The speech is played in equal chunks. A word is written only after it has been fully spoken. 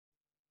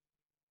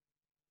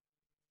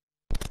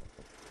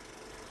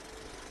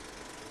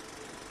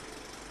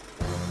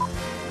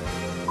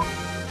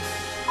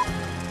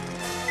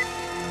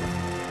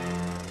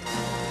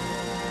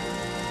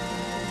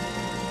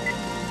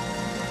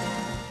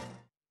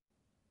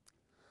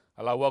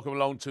Hello, welcome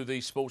along to the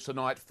Sports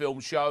Tonight film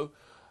show.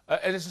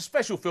 And it's a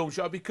special film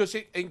show because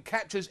it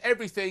captures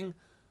everything,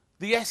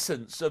 the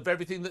essence of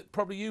everything that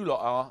probably you lot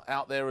are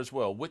out there as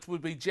well, which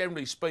would be,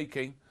 generally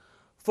speaking,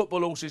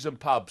 football, horses and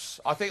pubs.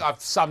 I think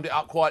I've summed it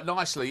up quite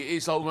nicely. It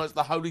is almost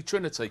the Holy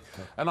Trinity.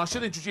 And I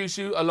should introduce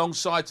you,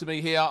 alongside to me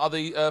here are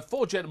the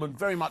four gentlemen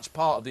very much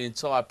part of the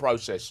entire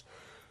process.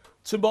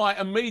 To my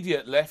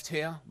immediate left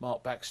here,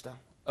 Mark Baxter.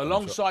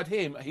 Alongside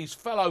him, his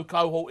fellow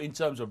cohort in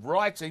terms of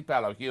writing,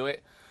 Paolo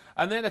Hewitt.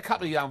 And then a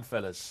couple of young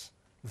fellas,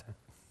 a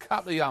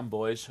couple of young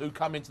boys who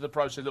come into the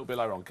process a little bit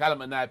later on. Calum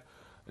MacNab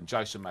and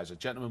Jason Maza.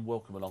 Gentlemen,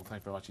 welcome along.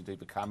 Thank you very much indeed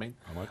for coming.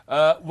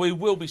 We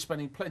will be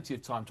spending plenty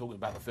of time talking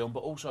about the film, but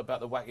also about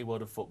the wacky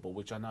world of football,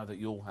 which I know that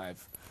you all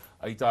have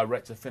a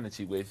direct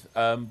affinity with.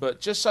 But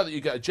just so that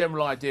you get a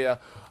general idea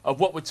of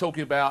what we're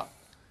talking about,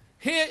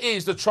 here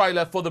is the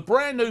trailer for the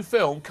brand new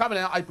film coming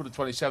out April the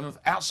 27th,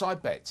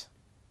 Outside Bet.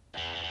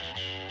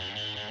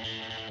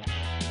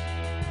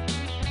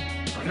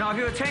 Can I have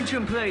your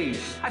attention,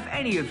 please? Have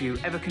any of you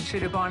ever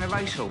considered buying a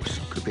racehorse?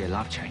 Could be a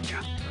life changer.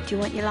 Do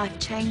you want your life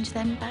changed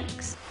then,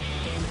 Bax?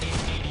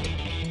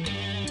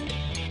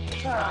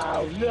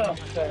 Oh, look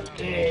at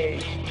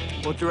this.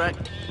 What do you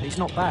reckon? He's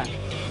not bad.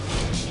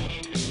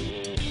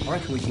 I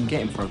reckon we can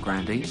get him for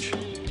 £1 each.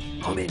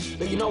 I'm in.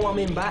 But you know I'm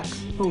in,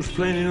 Bax? I was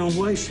planning on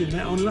wasting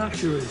that on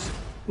luxuries,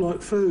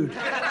 like food.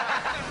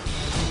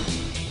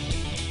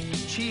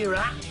 Cheer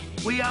up.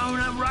 We own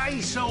a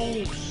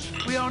racehorse.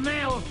 We are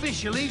now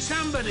officially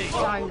somebody.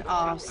 Don't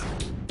ask.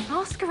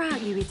 Ask her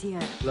out, you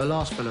idiot. The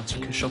last fella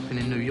took her shopping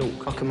in New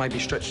York. I can maybe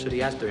stretch to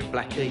the Asda in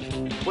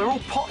Blackheath. We're all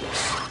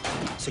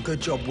potless. It's a good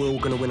job we're all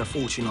going to win a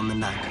fortune on the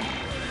nag.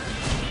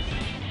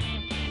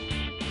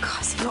 God,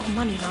 it's a lot of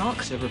money, Mark.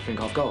 It's everything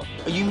I've got.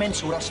 Are you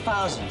mental? That's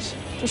thousands.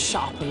 Just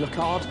shut up and look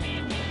hard.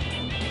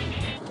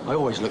 I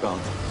always look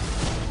hard.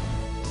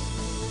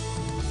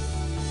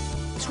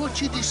 It's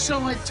what you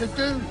decide to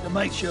do that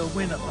makes you a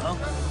winner, Mark.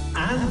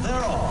 And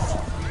they're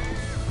off.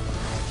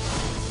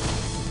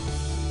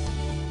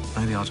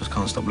 Maybe I just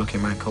can't stop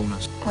looking round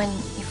corners. When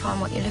you find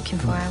what you're looking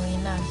for, how will you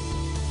know?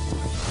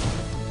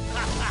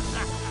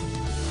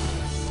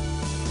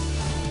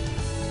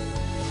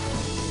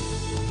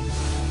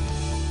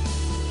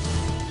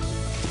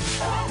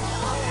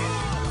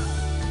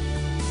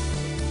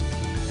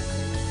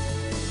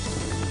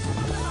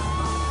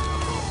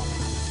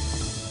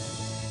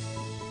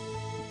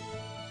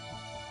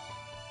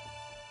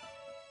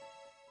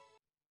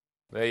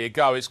 There you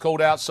go. It's called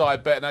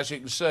Outside Bet, and as you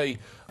can see,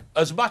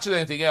 as much as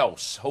anything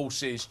else,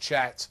 horses,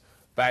 chat,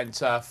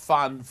 banter,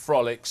 fun,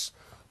 frolics,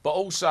 but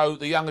also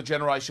the younger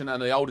generation and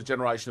the older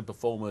generation of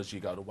performers. You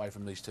go away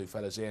from these two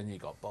fellas here, and you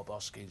got Bob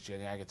Hoskins,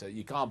 Jenny Agutter.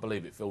 You can't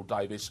believe it, Phil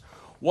Davis.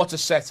 What a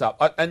setup!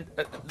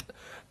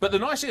 But the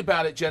nice thing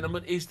about it,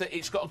 gentlemen, is that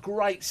it's got a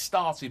great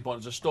starting point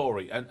as a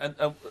story. And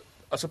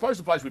I suppose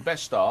the place we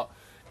best start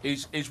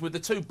is with the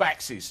two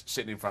Baxes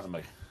sitting in front of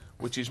me,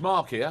 which is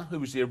Mark here, who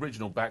was the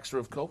original Baxter,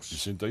 of course.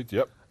 Yes, indeed,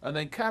 yep. And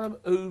then Calum,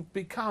 who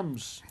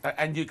becomes,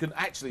 and you can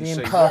actually the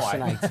see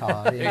impersonator.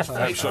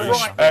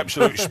 why.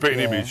 Absolute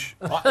spitting image.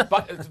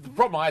 But the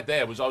problem I had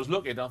there was I was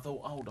looking and I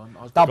thought, hold on,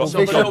 I was Double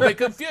a little bit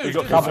confused. You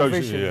got didn't I?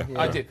 confused, vision, yeah.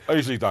 I did.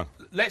 Easily done.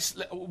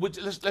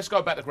 Let's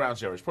go back to ground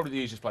zero. It's probably the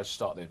easiest place to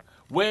start then.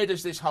 Where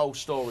does this whole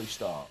story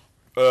start?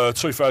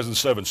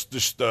 2007,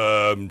 just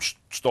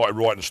started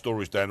writing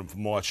stories down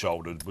from my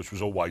childhood, which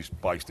was always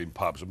based in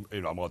pubs.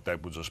 You know, my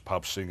dad was a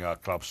pub singer,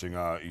 club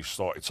singer. He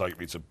started taking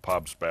me to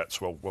pubs about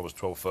 12, I was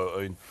 12,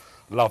 13.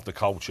 Loved the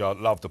culture,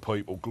 loved the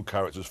people, good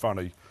characters,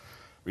 funny.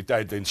 My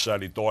dad then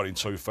sadly died in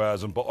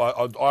 2000, but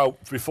I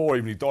before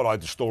even he died, I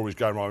had the stories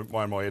going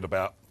around my head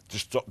about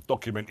just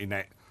documenting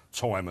that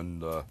time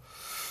and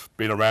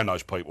being around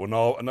those people.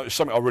 And it's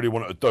something I really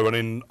wanted to do. And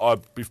then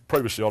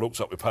previously I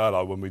looked up with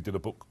Paolo when we did a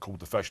book called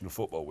The Fashion of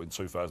Football in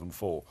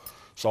 2004.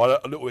 So I had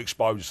a little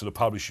exposure to the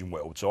publishing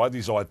world. So I had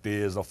these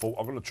ideas. I thought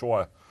I'm going to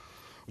try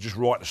just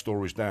write the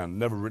stories down.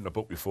 Never written a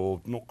book before.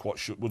 Not quite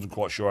sure. Wasn't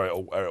quite sure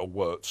how it all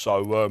worked.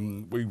 So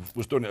we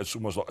was doing it as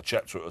almost like a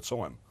chapter at a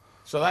time.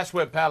 So that's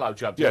where Paolo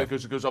jumped in,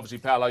 because obviously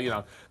Paolo, you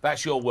know,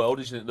 that's your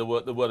world, isn't it? The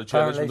world of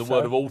journalism, the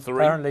world of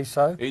authoring. Apparently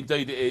so.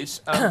 Indeed it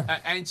is.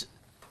 And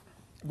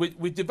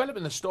we're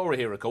developing the story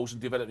here, of course, and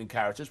developing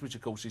characters, which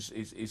of course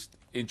is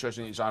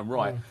interesting in its own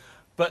right.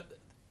 But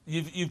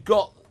you've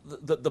got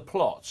the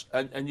plot,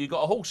 and you've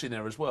got a horse in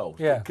there as well.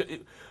 Yeah.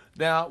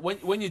 Now,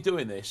 when you're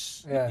doing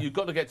this, you've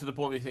got to get to the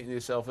point where you think to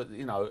yourself,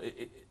 you know,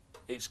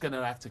 it's going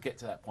to have to get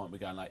to that point. We're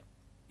going like,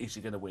 is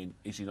he going to win?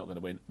 Is he not going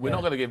to win? We're not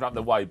going to give up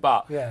the way,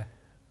 but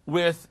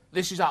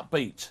this is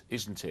upbeat,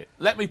 isn't it?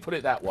 Let me put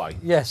it that way.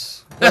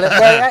 Yes.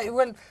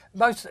 Well,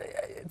 most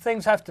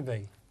things have to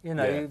be. You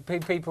know,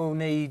 people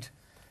need.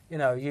 You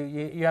know,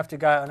 you have to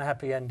go out on a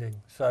happy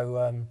ending.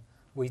 So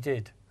we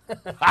did.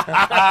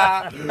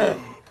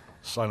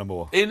 Say no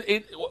more.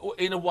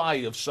 In a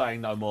way of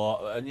saying no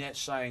more, and yet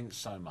saying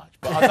so much.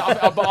 But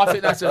I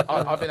think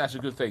that's a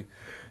good thing,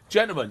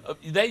 gentlemen.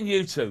 Then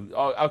you two.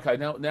 Okay,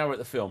 now we're at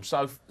the film.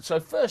 So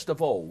first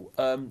of all,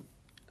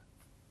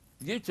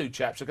 you two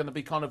chaps are going to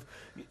be kind of,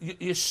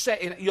 you're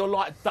setting, you're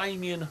like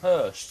Damien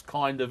Hirst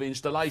kind of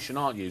installation,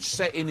 aren't you?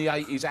 Set in the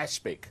 80s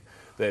aspic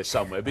there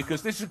somewhere,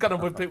 because this is going to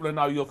be people who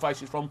know your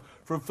faces from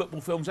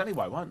football films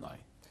anyway, won't they?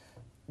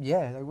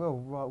 Yeah, they will.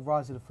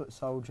 Rise of the Foot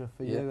Soldier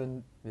for you,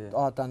 and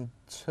I've done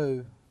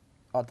 2.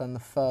 I've done The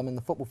Firm and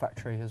The Football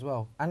Factory as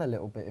well, and a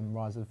little bit in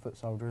Rise of the Foot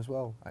Soldier as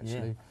well,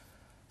 actually. Yeah.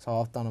 So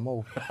I've done them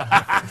all.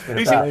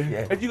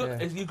 Have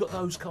you got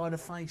those kind of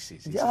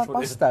faces? Yeah, I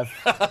must have.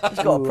 He's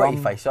got a pretty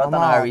face, so I don't know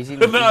how he's in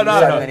no.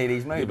 so many of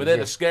these movies. Yeah, but they're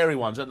the scary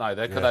ones, aren't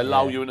they? Because they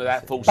lull you into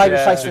that false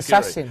Babyface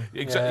Assassin.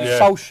 Exactly.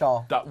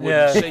 Soulshar. That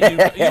would see you.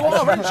 You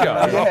are,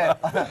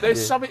 aren't you?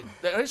 There's something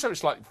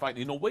like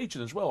faintly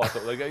Norwegian as well. I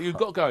thought you've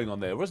got going on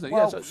there, wasn't it?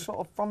 Well, sort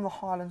of from the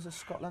Highlands of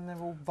Scotland, they're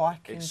all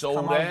Vikings. It's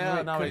all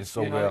there. No, it's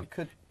all there.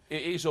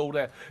 It is all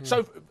there.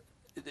 So.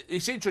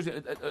 It's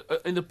interesting,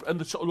 in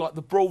the sort of like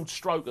the broad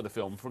stroke of the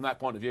film from that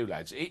point of view,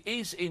 lads. It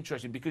is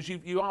interesting because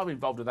you are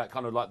involved in that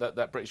kind of like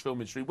that British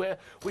film industry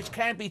which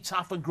can be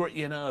tough and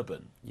gritty and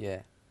urban. Yeah.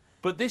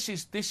 But this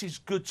is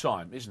good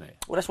time, isn't it?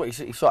 Well, that's what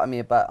he excited me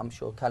about. I'm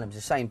sure Calum's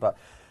the same, but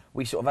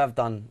we sort of have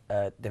done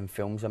them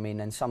films. I mean,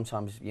 and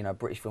sometimes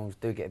British films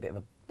do get a bit of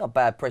a not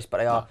bad press, but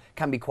they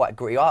can be quite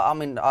gritty.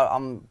 I'm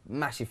a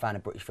massive fan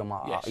of British film.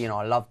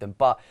 I love them,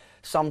 but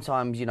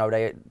sometimes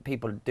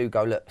people do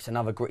go, look, it's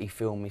another gritty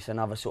film. It's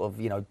another sort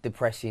of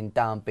depressing,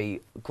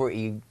 downbeat,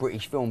 gritty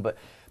British film. But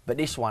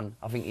this one,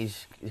 I think,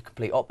 is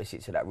complete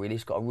opposite to that. Really,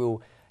 it's got a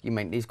real.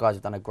 These guys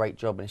have done a great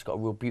job, and it's got a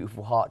real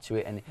beautiful heart to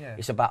it, and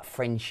it's about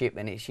friendship,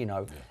 and it's and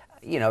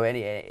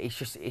it's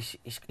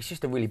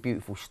just a really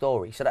beautiful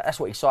story. So that's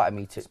what excited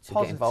me to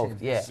get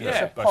involved. Yeah,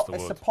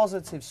 it's a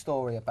positive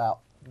story about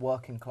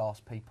working class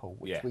people,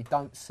 which we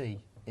don't see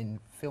in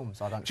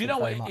films. I don't. Do you know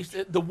what?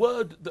 The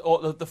word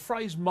or the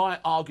phrase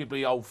might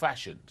arguably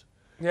old-fashioned.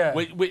 Yeah.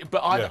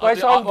 But I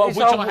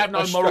have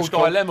no moral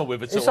dilemma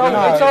with it. It's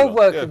old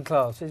working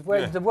class. It's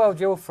where the world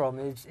you're from.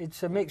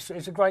 It's a mix.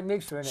 It's a great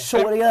mixture, isn't it?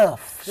 Sort of the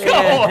earth.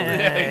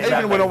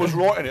 Even when I was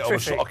writing it,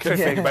 I kept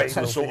thinking back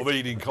to the sort of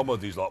eating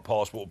comedies like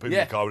Passport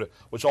Pimlico,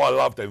 which I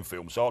love them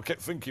films. So I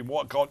kept thinking,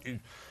 why can't you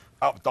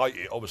update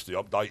it? Obviously,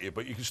 update it,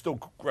 but you can still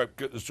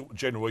get the sort of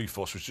general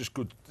ethos. It's just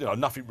good.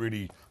 Nothing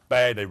really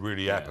bad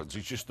really happens.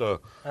 It's just a.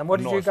 And what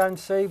did you go and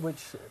see?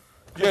 Which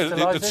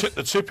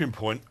the tipping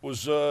point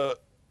was.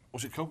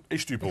 What's it called?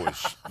 History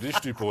Boys. The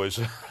History Boys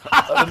at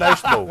the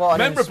National.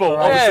 Memorable,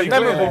 obviously.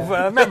 Memorable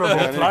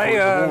play.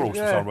 For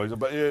some reason,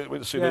 but we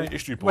went to see the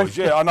History Boys.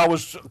 And I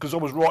was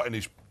writing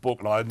this book,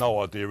 and I had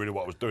no idea really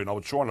what I was doing. I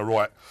was trying to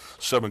write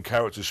 7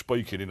 characters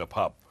speaking in a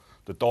pub,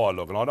 the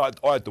dialogue, and I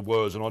had the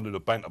words and I knew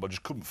the banter, but I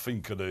just couldn't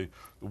think of the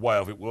way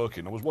of it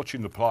working. I was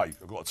watching the play.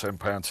 I got a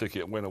 £10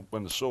 ticket and went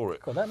and saw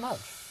it. Got that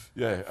much?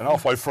 Yeah, and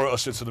halfway through it, I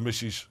said to the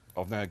missus,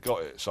 "I've now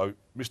got it." So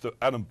Mr.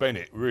 Adam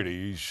Bennett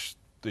really is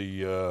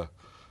the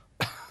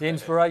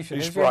inspiration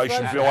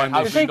behind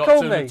this. He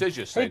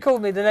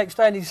called me the next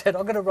day and he said,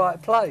 "I'm going to write a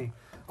play."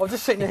 I was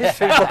just sitting in the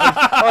history book.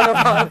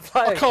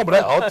 I can't be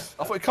that odd. I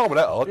thought it can't be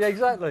that odd. Yeah,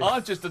 exactly.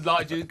 I'd just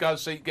like you to go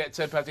and get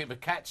 £10 ticket for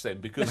Cats then,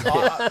 because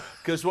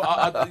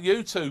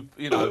you two,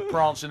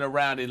 prancing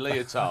around in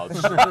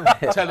leotards,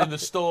 telling the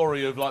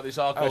story of like this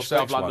hardcore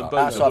South London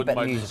boozer wouldn't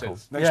make any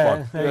sense. Next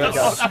one.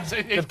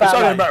 It's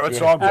only a matter of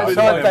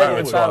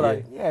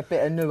time. Yeah, a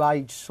bit of new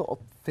age sort of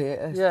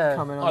theatre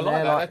coming on. I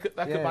like that.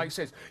 That could make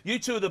sense. You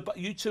two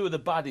are the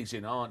buddies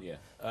in, aren't you?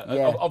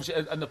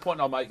 Obviously, and the point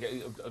I make,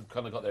 I've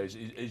kind of got there,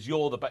 is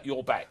your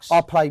backs.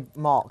 I played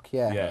Mark,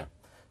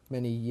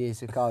 many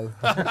years ago.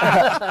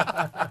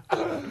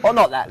 Well,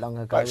 not that long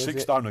ago. About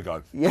 6 stone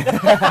ago. Yeah.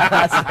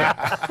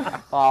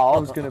 I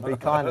was going to be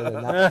kinder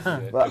than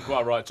that. But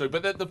quite right too.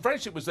 But the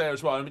friendship was there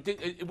as well. I mean,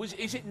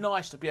 is it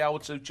nice to be able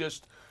to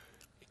just,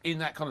 in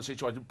that kind of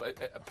situation,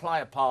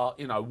 play a part,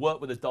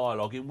 work with a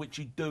dialogue in which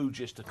you do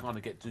just to kind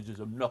of get to just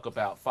a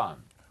knockabout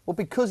fun? Well,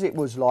 because it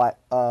was like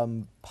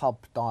pub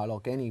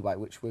dialogue anyway,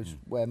 which was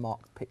where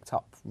Mark picked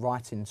up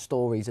writing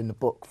stories in the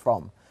book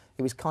from,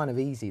 it was kind of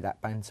easy, that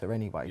banter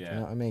anyway. Do you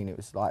know what I mean? It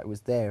was like, it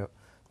was there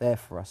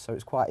for us, so it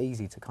was quite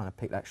easy to kind of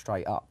pick that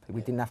straight up. We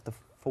didn't have to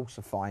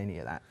falsify any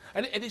of that.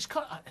 And it's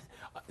kind of,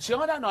 see,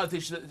 I don't know if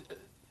this...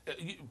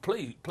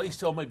 please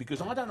tell me, because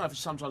I don't know if it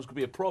sometimes could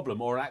be a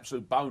problem or an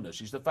absolute bonus,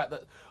 is the fact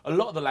that a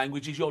lot of the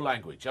language is your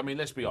language. I mean,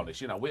 let's be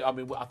honest,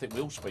 I think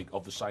we all speak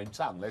of the same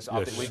tongue. I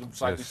think we can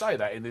safely say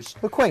that in this...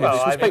 The Queen,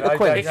 we speak the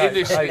Queen.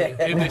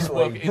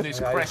 In this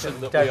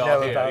crescent that we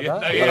are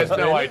here. He has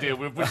no idea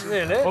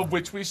of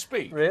which we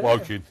speak.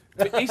 Woking.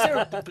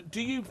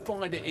 Do you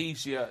find it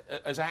easier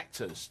as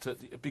actors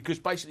because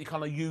basically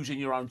kind of using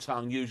your own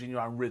tongue, using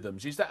your own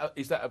rhythms? Is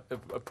that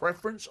a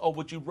preference, or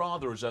would you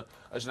rather as an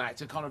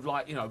actor kind of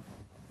like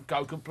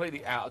go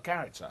completely out of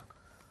character?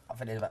 I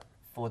think there's about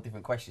 4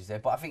 different questions there,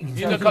 but I think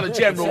in kind of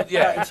general,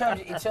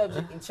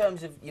 in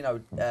terms of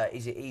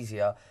is it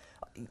easier?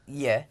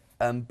 Yeah,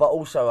 but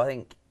also I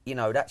think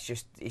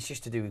it's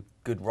just to do with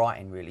good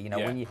writing, really.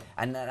 When you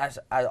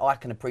I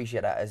can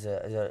appreciate that as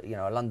a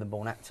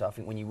London-born actor. I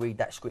think when you read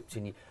that script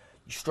and you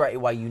straight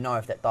away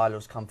if that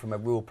dialogue's come from a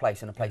real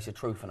place and a place of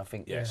truth, and I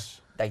think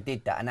they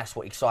did that, and that's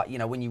what excites. You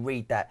know, when you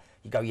read that,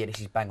 you go, yeah, this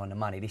is bang on the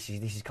money. This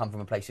is come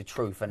from a place of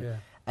truth,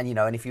 and you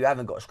know, and if you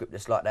haven't got a script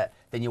that's like that,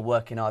 then you're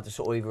working hard to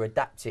sort of either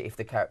adapt it if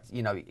the character,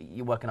 you know,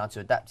 you're working hard to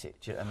adapt it.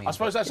 Do you know what I mean? I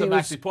suppose that's a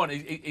massive point.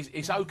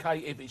 It's okay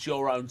if it's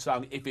your own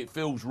tongue, if it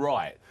feels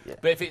right. Yeah.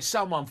 But if it's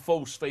someone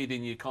force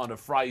feeding you kind of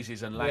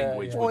phrases and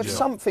language, well, if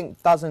something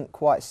doesn't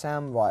quite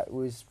sound right,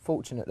 we was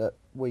fortunate that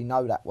we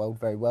know that world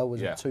very well.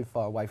 Wasn't too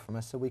far away from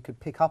us, so we could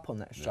pick up on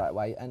that straight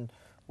away. And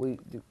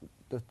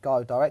the guy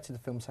who directed the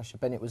film, Sacha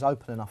Bennett, was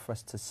open enough for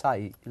us to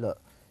say, look,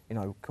 you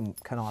know,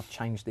 can I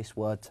change this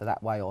word to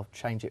that way, or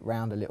change it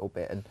round a little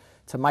bit, and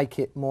to make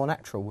it more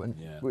natural, and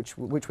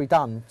which we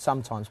done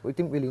sometimes, but we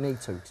didn't really need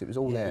to because it was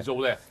all there. It was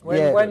all there.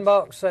 When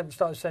Mark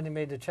started sending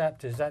me the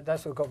chapters,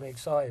 that's what got me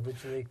excited.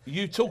 Which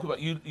you talk about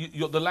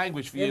the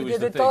language for you is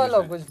the thing,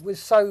 dialogue was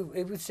so,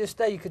 it was just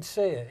there, you could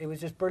see it. It was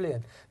just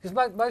brilliant. Because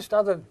most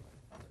other,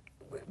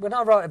 when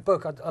I write a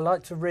book, I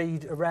like to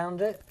read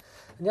around it.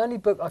 And the only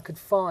book I could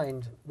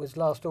find was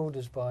Last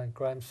Orders by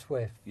Graham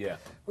Swift. Yeah.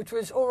 Which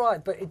was all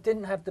right, but it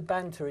didn't have the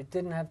banter. It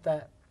didn't have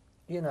that,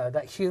 you know,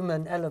 that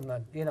human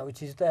element, you know,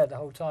 which is there the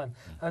whole time.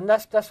 And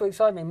that's what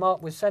excited me.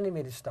 Mark was sending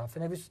me this stuff,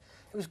 and it was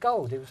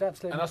gold. It was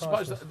absolutely. And I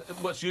suppose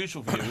what's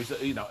useful for you is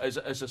that, you know, as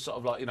a sort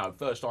of like, you know,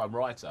 first time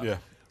writer,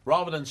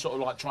 rather than sort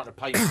of like trying to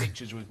paint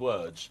pictures with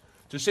words,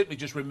 to simply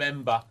just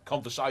remember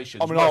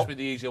conversations must be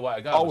the easier way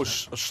to go. I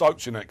was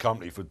soaked in that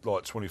company for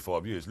like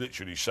 25 years,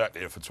 literally sat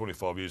there for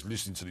 25 years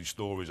listening to these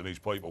stories and these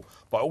people.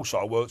 But also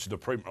I worked in the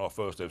print when I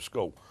first left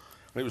school.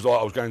 And it was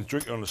like I was going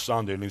drinking on a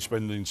Sunday and then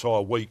spending the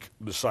entire week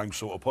with the same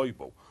sort of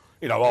people.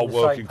 You know, old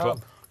working class.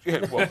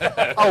 Yeah, well,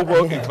 old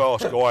working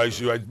class guys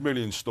who had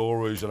million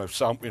stories and have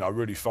some, you know,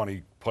 really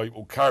funny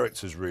people,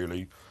 characters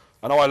really.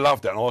 And I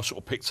loved that, and I sort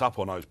of picked up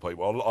on those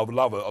people. I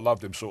love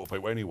them sort of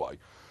people anyway.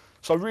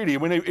 So really,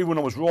 even when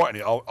I was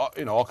writing it,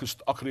 you know, I could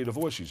hear the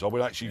voices. I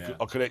would actually,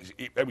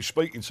 they were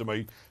speaking to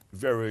me.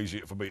 Very easy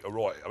for me to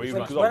write. I mean,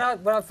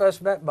 when I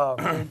first met Mark,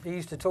 he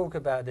used to talk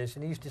about this,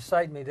 and he used to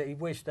say to me that he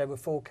wished there were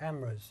 4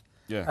 cameras.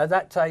 At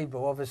that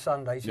table of a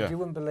Sunday. He said, you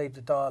wouldn't believe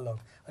the dialogue.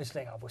 I just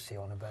think, what's he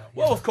on about?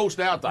 Well, of course,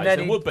 nowadays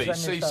there would be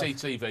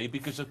CCTV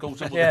because, of course,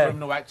 of all the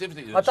criminal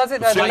activity. I don't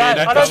think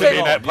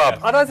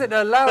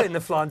they're allowing the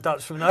Flying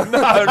Dutchman. No,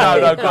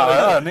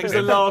 it's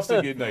the last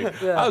thing you'd need.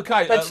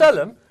 Okay. They'd sell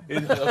them.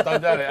 Don't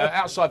doubt it.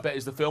 Outside Bet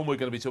is the film. We're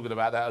going to be talking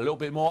about that a little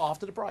bit more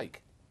after the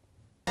break.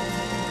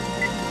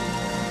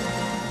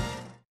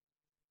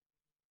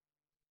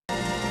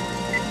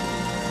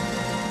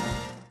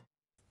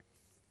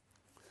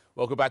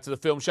 Welcome back to the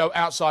film show,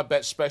 Outside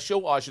Bet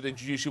Special. I should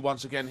introduce you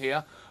once again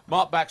here.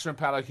 Mark Baxter and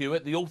Paolo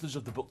Hewitt, the authors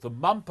of the book The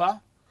Mumper,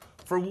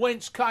 from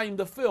whence came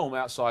the film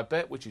Outside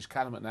Bet, which is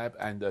Calum MacNab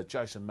and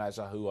Jason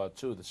Maza, who are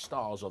 2 of the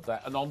stars of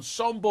that. An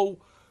ensemble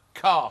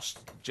cast,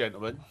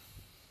 gentlemen.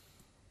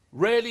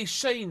 Rarely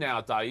seen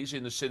nowadays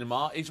in the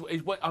cinema.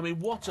 I mean,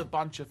 what a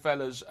bunch of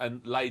fellas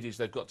and ladies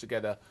they've got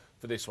together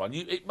for this one.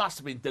 It must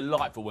have been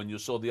delightful when you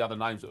saw the other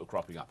names that were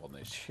cropping up on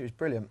this. She was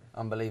brilliant.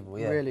 Unbelievable,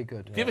 yeah. Really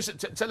good. Give us,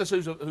 tell us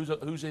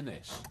who's in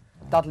this.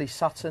 Dudley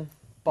Sutton,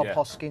 Bob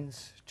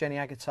Hoskins, Jenny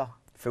Agutter,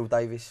 Phil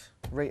Davis,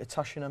 Rita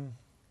Tushingham,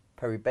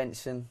 Perry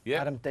Benson,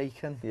 Adam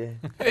Deacon,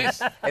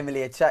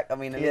 Emily Attack. I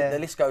mean, the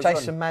list goes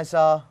Jason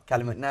Maza,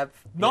 Calum MacNab.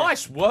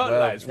 Nice work,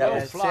 lads. Well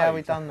played. See how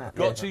we done that.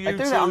 Got to you. They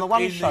do that on the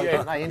one show,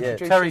 don't they?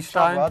 Introduce Terry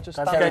Stone.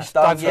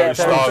 I'm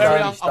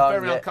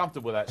very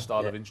uncomfortable with that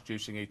style of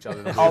introducing each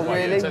other. Oh,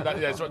 really?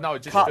 No,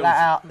 it just cut that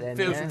out then.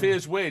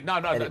 Feels weird. No.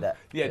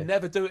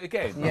 Never do it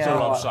again. That's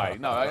all I'm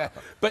saying.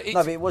 But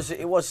it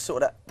was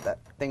sort of that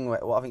thing where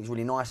what I think is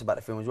really nice about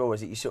the film as well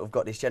is that you sort of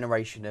got this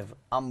generation of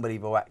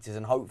unbelievable actors,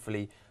 and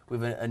hopefully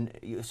with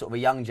sort of a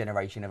young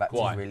generation of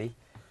actors, really.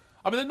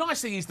 I mean, the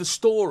nice thing is the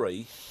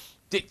story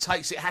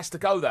dictates it has to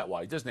go that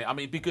way, doesn't it? I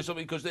mean, because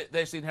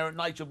there's the inherent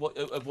nature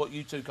of what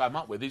you two came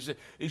up with. Is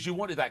you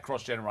wanted that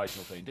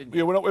cross-generational thing, didn't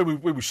you? Yeah,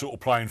 we were sort of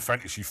playing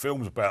fantasy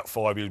films about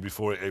 5 years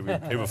before it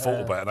ever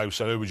thought about it. And they were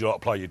saying, who would you like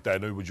to play your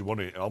dad? Who would you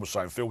want it? And I was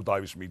saying, Phil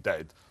Davis, my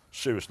dad.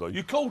 Seriously.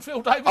 You called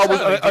Phil Davis?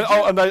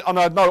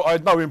 I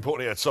had no input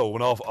in it at all.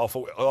 And I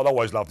thought I'd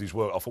always loved his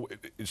work. I thought,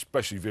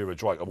 especially Vera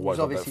Drake, I've always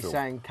loved that film. Obviously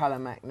saying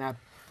Calum MacNab.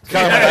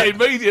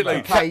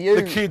 Immediately.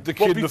 The kid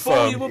in the before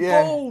firm. You were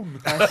born.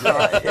 That's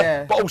right,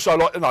 yeah. But also,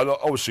 like,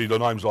 obviously the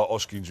names like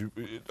Hoskins.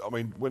 I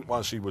mean,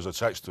 once he was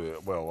attached to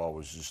it, well, I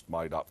was just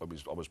made up.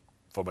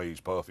 For me, he's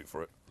perfect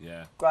for it.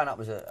 Yeah. Growing up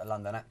as a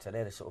London actor,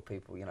 they're the sort of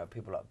people,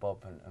 people like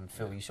Bob and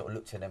Phil. You sort of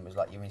look to them as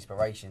like your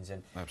inspirations,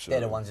 and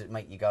they're the ones that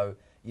make you go.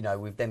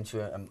 With them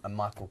two and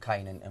Michael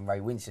Caine and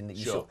Ray Winston,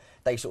 that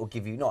they sort of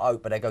give you not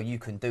hope, but they go, you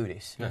can do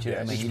this. Yeah. Do you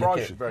know what I mean?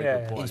 Inspiration, very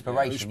good point.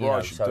 Inspiration,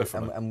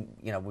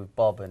 and with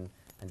Bob and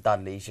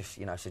Dudley, it's just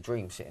it's a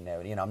dream sitting there.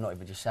 And I'm not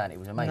even just saying it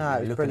was amazing. No,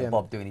 looking at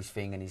Bob doing his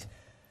thing and his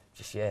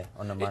just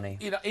on the money.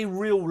 You know, in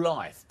real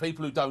life,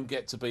 people who don't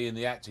get to be in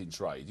the acting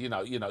trade,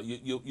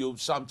 you'll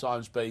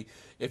sometimes be,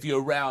 if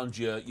you're around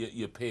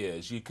your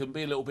peers, you can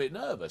be a little bit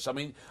nervous. I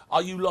mean,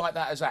 are you like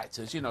that as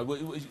actors? You know,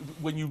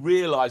 when you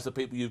realise the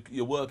people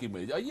you're working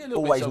with, are you a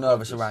little always bit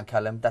nervous around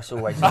Calum? That's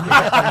always. He's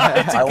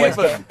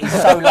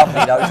so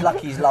lovely though. It's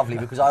lucky he's lovely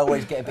because I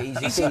always get a bit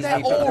easy. See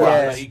that aura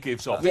that he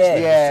gives off?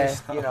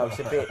 It's just, it's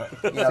a bit.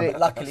 But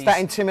luckily, it's that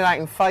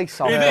intimidating face.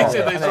 It is.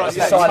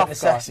 It's silent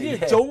assassin.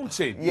 Yeah,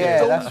 daunting.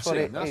 Yeah, that's what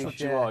it is.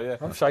 You are. Yeah.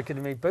 I'm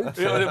shaking me boots.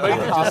 You know what I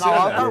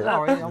mean? Don't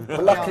worry.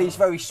 But luckily, he's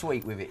very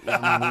sweet with it.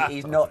 I mean,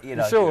 he's not.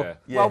 Sure.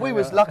 Well, we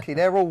was lucky.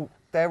 They're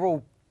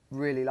all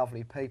really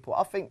lovely people.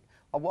 I think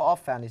what I've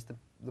found is the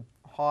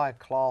higher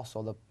class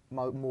or the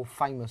more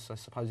famous, I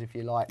suppose, if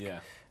you like,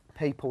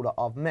 people that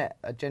I've met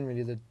are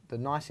generally the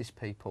nicest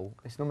people.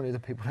 It's normally the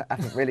people that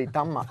haven't really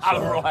done much.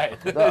 Right.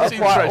 That's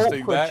quite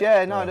interesting.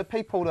 Awkward. The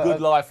people that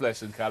good life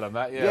lesson, Calum.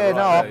 That.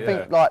 I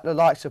think like the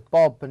likes of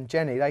Bob and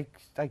Jenny,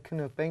 they couldn't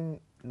have been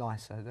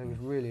nicer. They was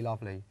really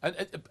lovely.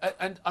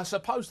 And I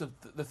suppose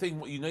the thing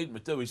what you need them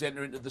to do is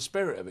enter into the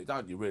spirit of it,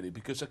 don't you? Really,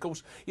 because of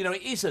course it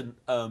isn't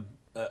a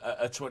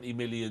 $20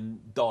 million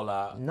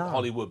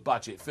Hollywood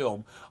budget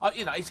film.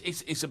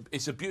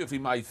 It's a beautifully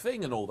made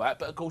thing and all that,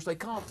 but of course they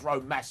can't throw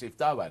massive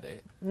dough at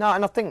it. No,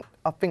 and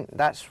I think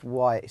that's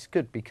why it's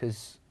good,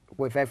 because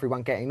with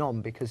everyone getting on,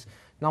 because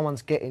no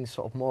one's getting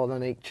sort of more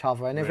than each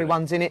other, and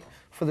everyone's in it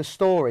for the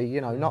story.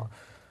 Not.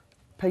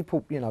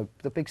 People,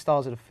 the big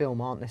stars of the film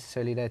aren't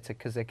necessarily there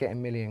because they're getting £1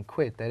 million.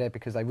 They're there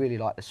because they really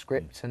like the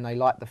script and they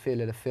like the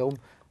feel of the film,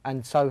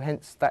 and so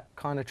hence that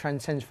kind of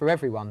transcends for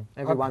everyone.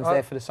 Everyone's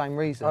there for the same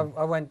reason.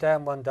 I went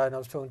down one day and I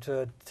was talking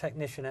to a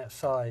technician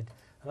outside,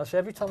 and I said,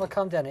 every time I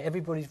come down here,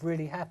 everybody's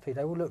really happy.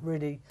 They all look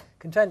really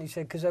content. He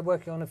said, because they're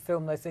working on a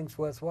film they think's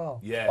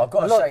worthwhile. Yeah. I've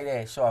got to say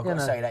there. So I've got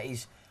to say that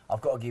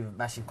I've got to give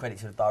massive credit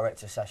to the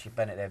director, Sacha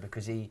Bennett, there,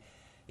 because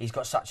he's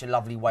got such a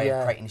lovely way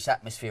of creating this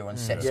atmosphere on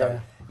set.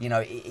 So, he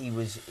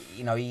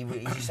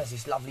just has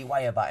this lovely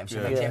way about him. So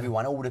it makes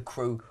everyone, all the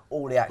crew,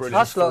 all the actors.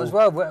 Us lot as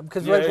well,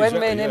 because when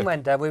me and him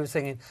went down, we were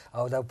thinking,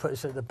 they'll put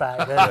us at the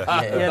back.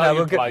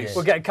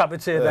 We'll get a cup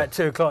of tea about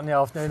 2 o'clock in the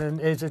afternoon, and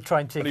here's a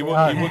train ticket. He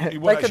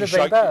They could have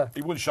been better.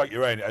 He wouldn't shake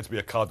your hand. It had to be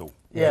a cuddle.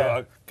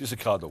 Yeah. Just a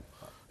cuddle.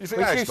 You think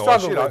Which that's you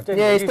nice, struggle with, didn't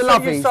Yeah, you? it's the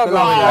lovey.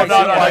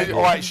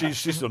 I actually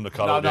insisted on the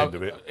colour at the end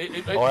of it.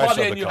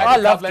 I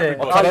loved it.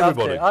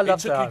 It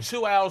took you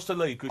 2 hours to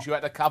leave because you had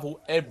to cover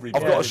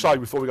everybody. I've got to say,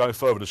 before we go any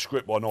further, the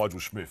script by Nigel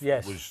Smith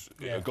was.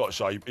 I've got to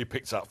say, he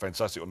picked up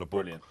fantastic on the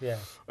book. Brilliant. Yeah.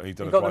 And he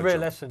got the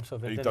real essence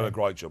of it. He's done a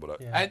great job of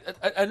that. Yeah.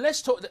 And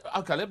let's talk.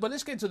 Okay, but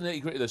let's get into the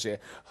nitty gritty of this here.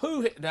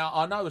 Now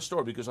I know a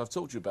story because I've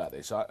talked to you about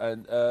this,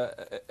 and I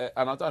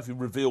don't know if you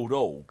revealed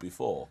all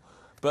before,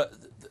 but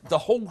the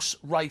horse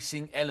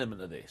racing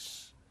element of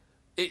this.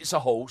 It's a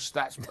horse.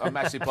 That's a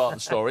massive part of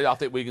the story. I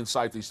think we can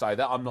safely say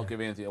that. I'm not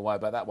giving anything away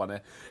about that one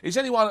there. Is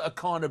anyone a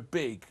kind of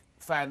big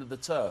fan of the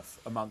turf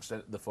amongst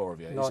the four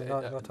of you? Not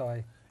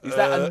I. Is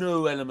that a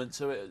new element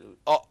to it?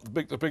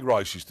 The big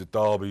races, the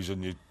derbies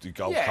and the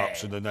Gold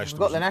Cups and the Nationals. We've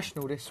got the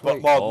National this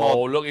week.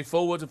 Looking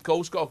forward, of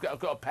course. Got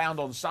a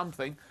pound on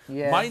something.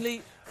 Yeah.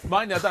 Mainly,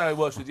 I don't know how it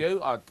works with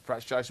you.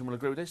 Perhaps Jason will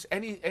agree with this.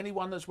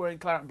 Anyone that's wearing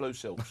claret and blue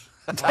silks.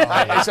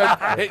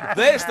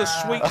 There's the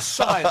sweet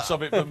science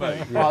of it for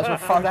me. Might as well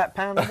throw that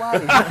pound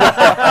away.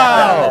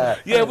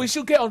 Yeah, we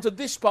shall get onto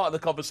this part of the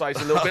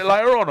conversation a little bit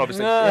later on,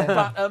 obviously.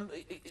 But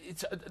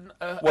it's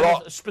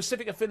a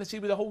specific affinity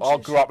with the horses. I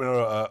grew up in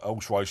a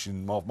horse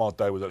racing. My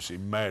dad was actually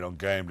mad on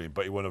gambling,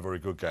 but he wasn't a very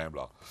good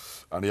gambler,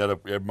 and he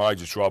had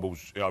major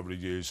troubles over the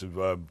years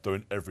of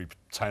doing every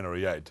tanner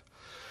he had.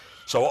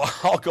 So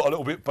I got a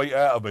little bit beat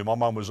out of me. My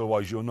mum was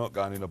always, "You're not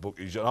going in the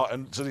bookies,"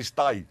 and to this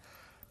day,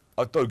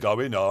 I do go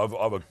in there. I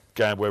have a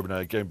gamble every now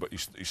and again, but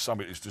it's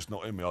something that's just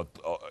not in me.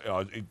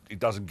 It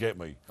doesn't get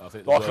me. I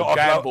think the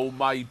gamble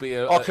may be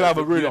I can have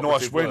a really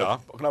nice winner. I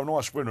can have a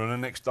nice winner, and the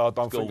next day I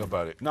don't think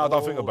about it. No, I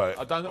don't think about it.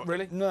 I don't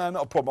really. No,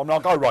 not a problem. I mean,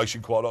 I go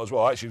racing quite a lot as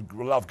well. I actually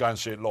love going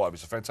to see it live.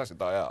 It's a fantastic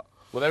day out.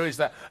 Well, there is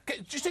that.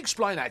 Just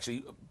explain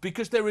actually,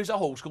 because there is a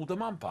horse called the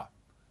Mumper.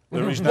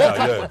 There is now,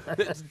 yeah.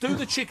 Do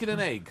the chicken and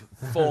egg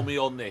for me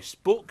on this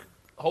book.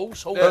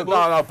 Horse.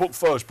 No, book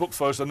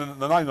first. And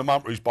the name of the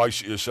Mumper is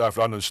basically a South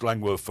London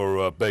slang word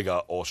for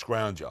beggar or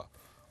scrounger,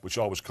 which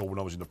I was called when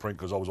I was in the print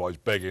because I was always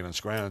begging and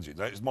scrounging.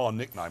 That is my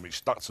nickname. It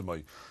stuck to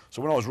me.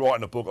 So when I was writing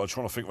the book, I was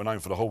trying to think of a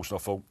name for the horse, and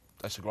I thought,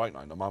 that's a great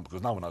name, the Mumper,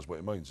 because no one knows what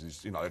it means.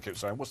 I kept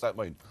saying, what's that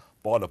mean?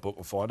 Buy the book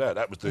and find out.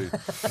 That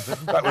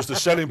was the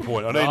selling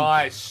point. And then,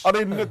 nice. And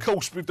then, of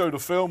course, we do the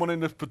film, and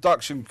then the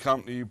production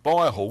company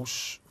buy a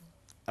horse,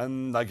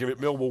 and they give it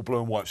Millwall blue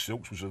and white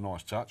silks, which is a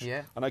nice touch.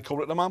 Yeah. And they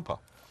call it the Mumper.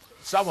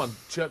 Someone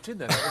chirped in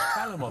there. That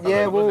was Calum.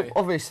 Yeah, well,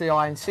 obviously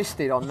I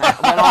insisted on that.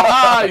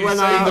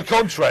 In the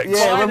contract.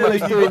 Yeah, when we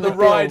you got the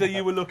rider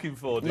you were looking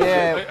for.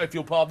 Yeah. If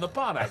you'll pardon the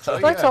pun,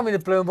 actually. They told me the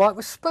blue and white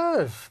was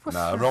Spurs.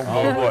 No, wrong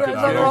one.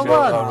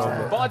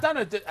 But I don't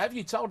know. Have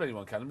you told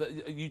anyone, Calum?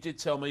 That you did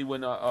tell me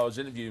when I was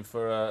interviewing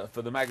for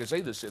the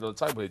magazine that's sitting on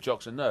the table here,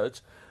 Jocks and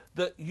Nerds,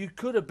 that you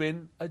could have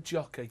been a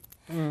jockey.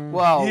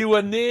 Well, You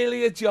were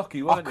nearly a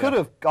jockey, weren't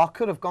you? I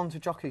could have gone to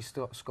jockey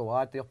school. I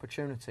had the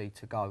opportunity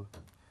to go.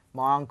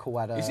 My uncle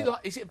had a.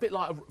 Is it a bit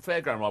like a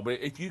fairground ride? Where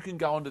if you can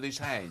go under this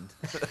hand,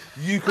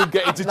 you can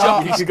get into No,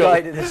 jockey you school. go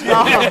into this-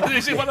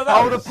 Is it one of those?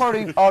 I would have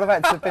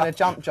had to have been a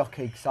jump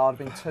jockey because I'd have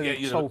been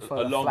too tall for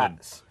a the long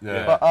flats. one.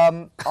 Yeah. But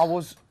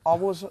I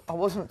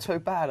wasn't too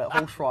bad at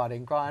horse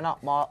riding growing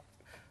up. Not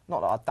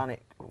that I'd done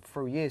it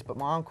through years, but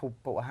my uncle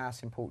bought a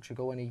house in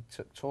Portugal and he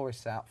took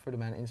tourists out through the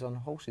mountains on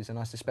horses, and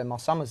I used to spend my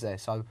summers there.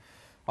 So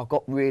I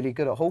got really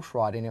good at horse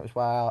riding. It was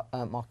where I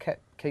earned my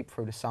keep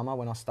through the summer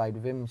when I stayed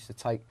with him. I used to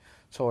take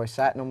tourists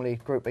out, normally a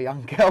group of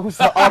young girls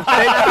that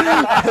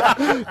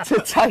I'd picked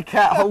to take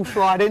out horse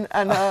riding,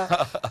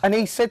 and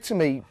he said to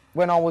me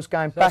when I was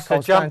going That's back, I the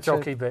was jump going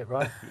jockey bit,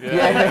 right?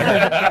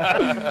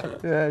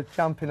 yeah,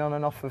 jumping on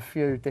and off a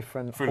few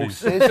different Fillies.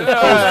 horses. Of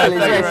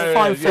course,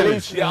 fine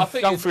fillies. Yeah, I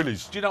think Young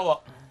fillies. Do you know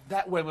what?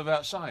 That went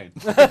without saying.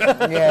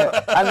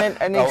 Yeah,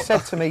 and he said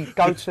to me,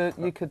 why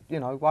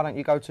don't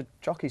you go to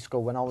jockey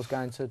school when I was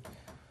going to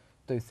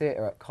do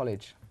theatre at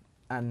college.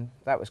 And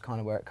that was kind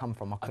of where it come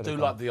from. I do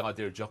like the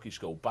idea of jockey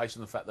school, based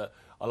on the fact that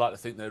I like to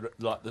think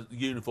that like the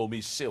uniform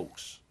is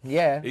silks.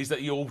 Yeah. Is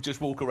that you all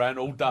just walk around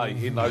all day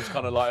in those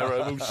kind of like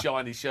real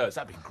shiny shirts?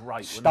 That'd be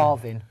great.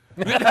 Starving.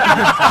 All day,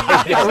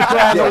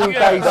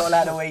 not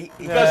allowed to eat.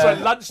 That's like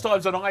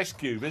lunchtime's an ice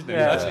cube, isn't it?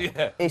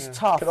 Yeah. It's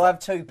tough. Can I have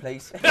two,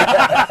 please? We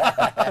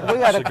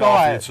had a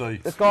guy, for your tea.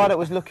 the guy that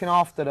was looking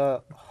after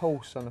the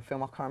horse on the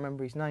film. I can't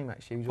remember his name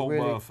actually. He was Paul a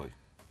really, Murphy.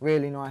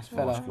 really nice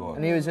fella, guy.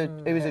 and he was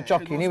a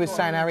jockey, and he was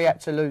saying how he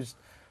had to lose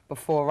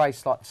before a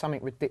race like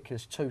something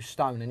ridiculous, 2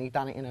 stone, and he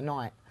done it in a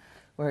night,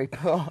 where he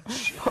put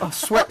a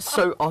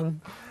sweatsuit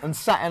on and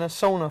sat in a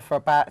sauna for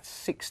about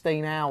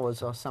 16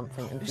 hours or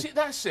something. And Is it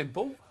that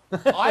simple?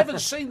 I haven't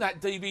seen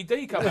that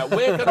DVD come out.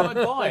 Where can I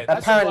buy it?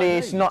 That's apparently, all I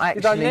it's need. not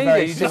You don't actually need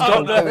very it, you just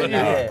simple don't doing do it.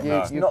 that.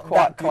 Yeah. You're Not quite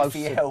that good close for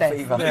your to health death.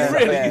 either.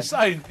 Really? Yeah. You're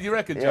saying? You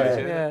reckon, James?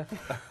 Yeah.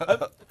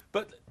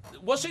 But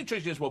what's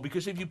interesting as well,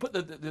 because if you put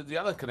the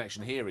other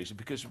connection here is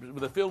because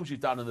with the films you've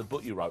done and the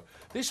book you wrote,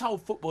 this whole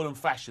football and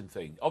fashion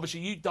thing. Obviously,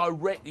 you've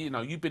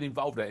been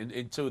involved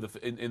in two of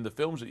in the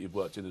films that you've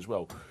worked in as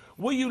well.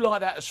 Were you like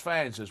that as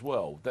fans as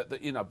well?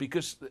 That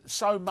because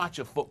so much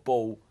of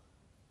football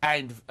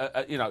and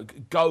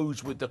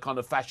goes with the kind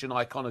of fashion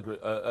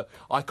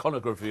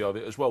iconography of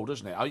it as well,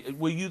 doesn't it?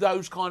 Were you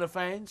those kind of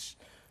fans?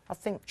 I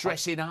think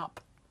Dressing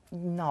up?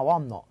 No,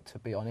 I'm not, to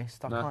be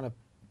honest. No?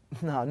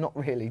 No, not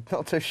really.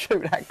 Not to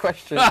shoot that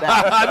question down.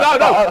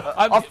 No.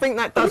 I think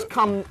that does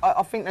come.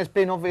 I think there's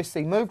been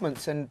obviously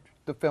movements in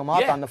the film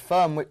I've done, The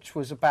Firm, which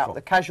was about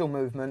the casual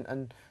movement,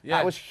 and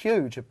that was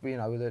huge. It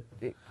came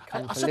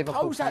I to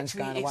Liverpool suppose fans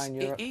actually going away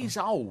in Europe. it is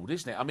old,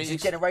 isn't it? I mean,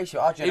 It's a generation.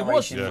 Our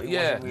generation. It It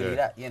yeah. wasn't really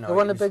that. You know. It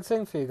wasn't a big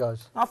thing for you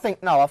guys. I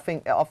think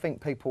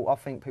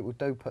people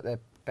do put their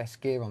best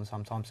gear on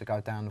sometimes to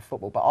go down to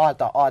football, but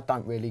I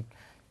don't really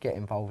get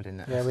involved in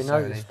that. Yeah, we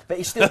necessarily. noticed. But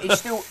it's still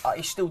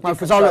different.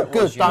 Because I look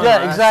good, don't I?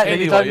 Yeah, exactly.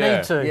 Anyway, you don't yeah.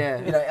 need to. Yeah.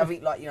 You know, I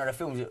think the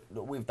films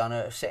that we've done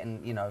are set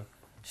in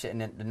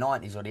the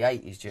 90s or the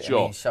 80s. Do you know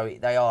what I mean? So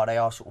they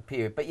are sort of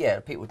period. But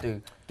yeah, people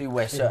do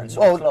wear certain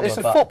sort of clothes. It's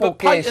a football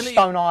gear,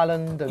 Stone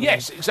Island. And,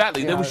 yes,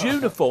 exactly. There was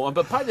uniform,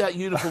 but partly that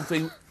uniform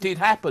thing did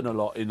happen a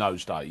lot in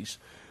those days.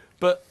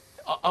 But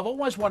I've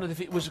always wondered if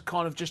it was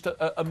kind of just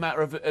a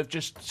matter of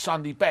just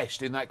Sunday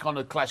best in that kind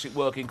of classic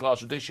working class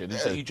tradition.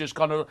 Is that you just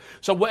kind of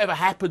whatever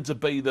happened to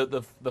be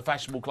the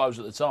fashionable clothes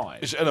at the time.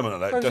 It's an element of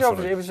that, Well,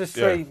 definitely. it was a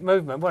street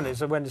movement, wasn't it?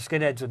 So when the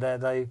skinheads were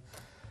there,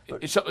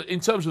 In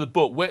terms of the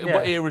book, what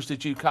eras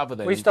did you cover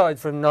then? we started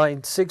from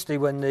 1960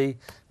 when the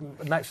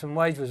maximum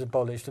wage was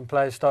abolished and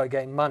players started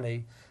getting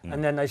money,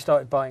 and then they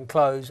started buying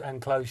clothes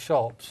and clothes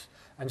shops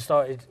and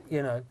started,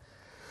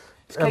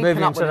 It's keeping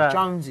moving up into with the that.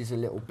 Joneses a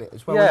little bit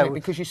as well, Yeah, isn't it?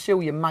 Because you see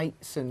all your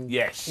mates and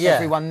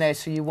everyone there,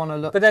 so you want to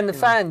look. But then the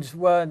fans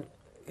weren't.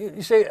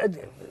 You see,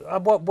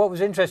 what was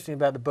interesting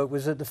about the book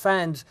was that the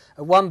fans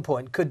at one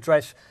point could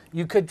dress.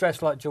 You could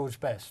dress like George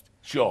Best.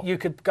 Sure. You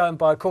could go and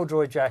buy a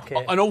corduroy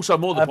jacket. And also,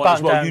 more the a point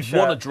as well, button-down you'd shirt.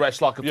 want to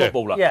dress like a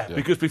footballer. Yeah.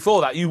 Because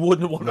before that, you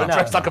wouldn't want to No.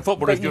 dress like a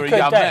footballer But if you're a could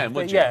young then, man,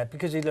 would you? Yeah,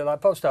 because you look like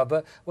pop star.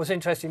 But what's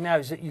interesting now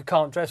is that you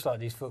can't dress like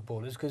these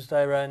footballers because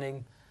they're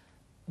earning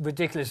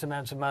ridiculous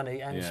amounts of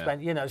money and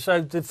spend.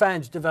 So the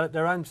fans developed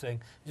their own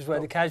thing, just where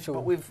the casual.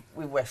 But with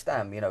West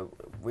Ham,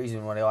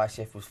 reason why the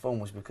ICF was formed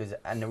was because,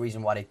 and the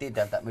reason why they did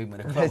have that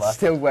movement of They're clover.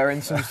 still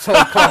wearing some sort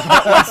of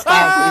clothes.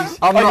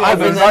 I'm not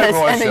having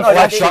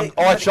that.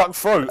 I chuck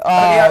fruit.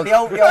 The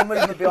old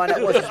movement behind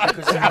that was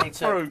because they wanted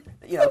to,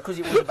 because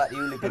it was about the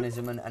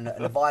hooliganism and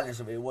the violence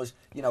of it. It was,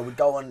 we'd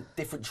go on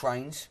different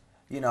trains.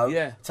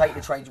 Take the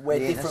trains, wear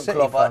different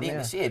clothes in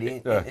the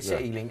city,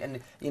 link,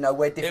 and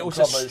wear different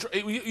clothes.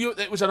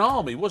 It was an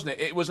army, wasn't it?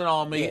 It was an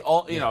army,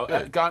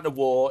 going to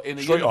war in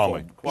a Street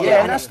uniform. army.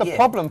 And that's the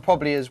problem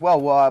probably as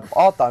well. Why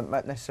I don't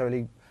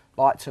necessarily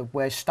like to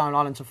wear Stone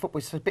Island to football.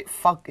 It's a bit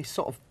fug. It's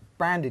sort of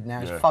branded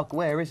now. It's fug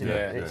wear, isn't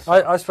it? It's,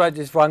 I spoke to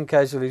this one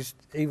casual.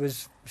 He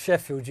was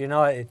Sheffield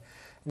United.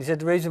 And he said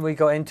the reason we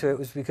got into it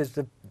was because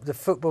the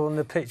football on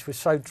the pitch was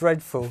so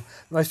dreadful.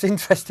 The most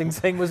interesting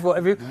thing was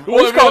whatever.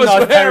 Well, got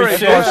nice Perry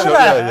shirts.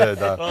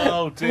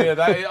 Oh dear,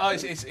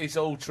 it's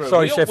all true.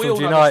 Sorry, we Sheffield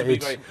all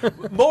United.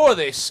 More of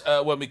this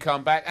when we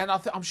come back, and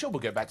I'm sure we'll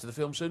get back to the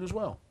film soon as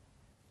well.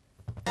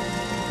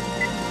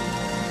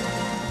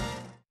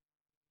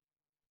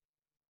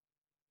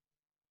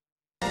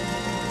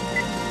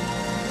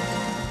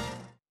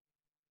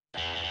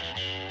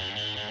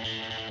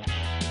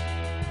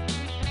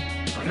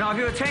 Can I have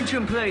your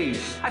attention,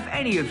 please? Have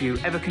any of you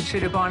ever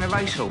considered buying a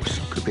racehorse?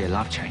 Could be a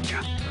life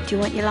changer. Do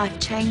you want your life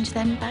changed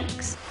then,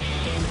 Bax?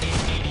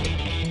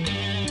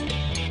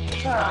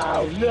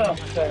 Oh, look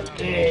at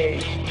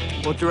this.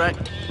 What do you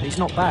reckon? He's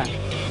not bad.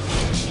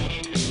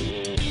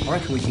 I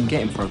reckon we can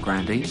get him for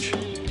 £1,000 each.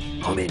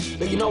 I'm in.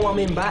 But you know I'm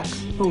in,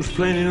 Bax. I was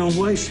planning on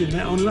wasting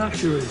that on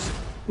luxuries,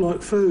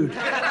 like food.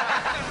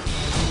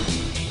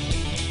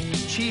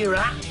 Cheer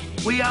up.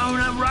 We own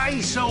a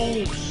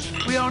racehorse.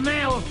 We are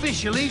now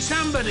officially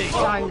somebody.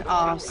 Don't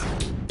ask.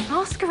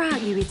 Ask her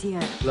out, you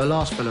idiot. The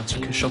last fella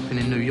took us shopping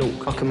in New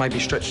York. I can maybe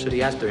stretch to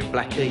the Asda in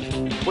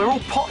Blackheath. We're all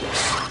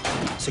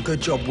potless. It's a good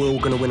job we're all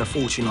going to win a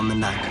fortune on the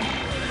nag.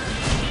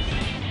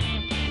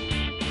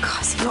 God,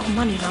 it's a lot of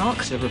money, Mark.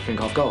 It's everything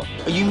I've got.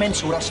 Are you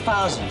mental? That's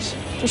thousands.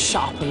 Just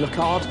shut up and look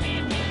hard.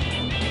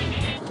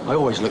 I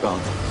always look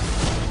hard.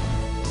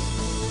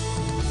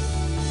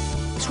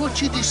 It's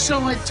what you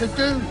decide to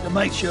do that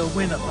makes you a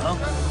winner, Mark.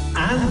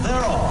 And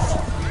they're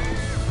off.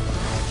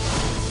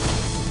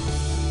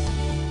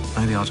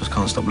 Maybe I just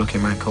can't stop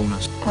looking round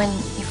corners. When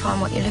you find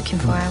what you're looking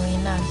for, how will you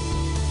know?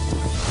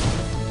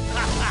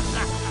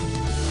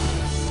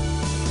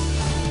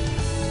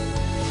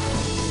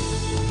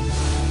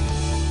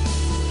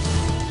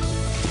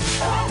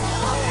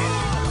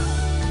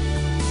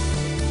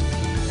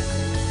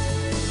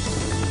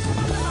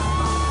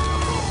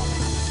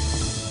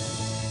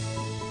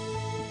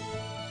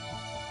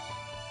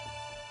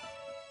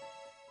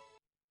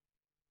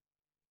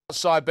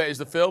 Side bet is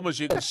the film, as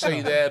you can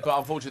see there, but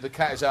unfortunately the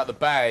cat is out of the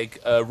bag.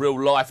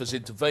 Real life has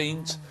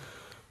intervened.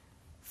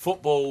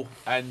 Football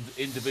and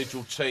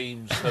individual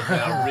teams have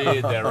now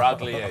reared their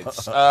ugly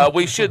heads.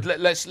 We should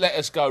let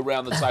us go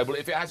round the table.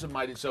 If it hasn't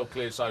made itself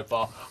clear so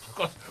far,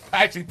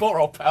 actually, poor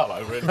old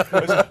Paolo really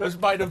has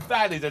made a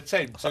valid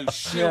attempt to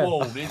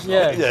shoehorn his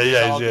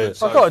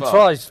I've got to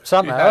try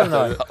somehow, haven't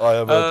I? I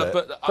have heard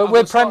that. But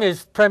we're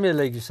Premier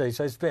League, you see,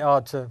 so it's a bit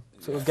hard to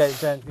sort of get it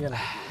down, you know.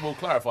 We'll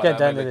clarify get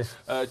that. Down to this.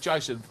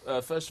 Jason,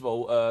 first of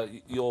all,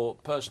 your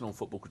personal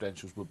football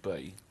credentials would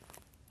be?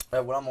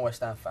 Well, I'm a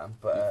West Ham fan,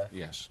 but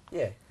yes.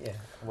 Yeah,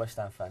 a West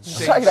Ham fan. You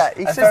say that,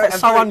 he says that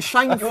so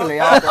unshamefully. He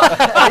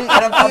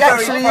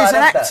actually is an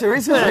actor,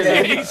 isn't he?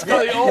 Yeah, he's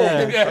got it all.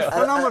 Yeah.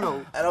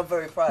 Phenomenal. And I'm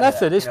very proud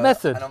method, of that. It's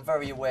method. And I'm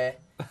very aware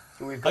that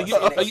we've got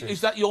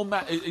is that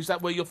is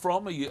that where you're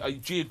from? Are you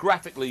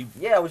geographically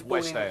I was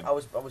born West Ham? I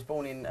was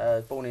born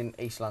in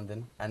East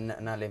London,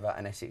 and I live out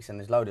in Essex, and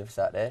there's a load of us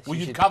out there. Well,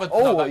 you covered.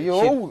 Oh,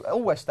 you're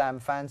all West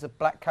Ham fans of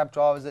black cab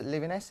drivers that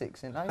live in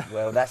Essex, aren't they?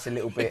 Well, that's a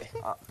little bit.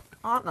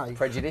 Aren't they?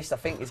 Prejudiced, I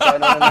think, is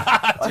going on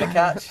the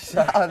couch.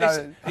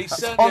 So. It's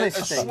certainly a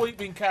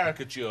sweeping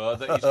caricature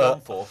that he's gone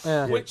for,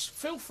 which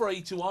feel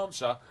free to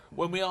answer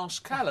when we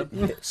ask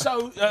Calum.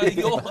 So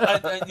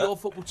your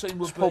football team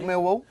would support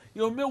Millwall.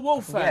 You're a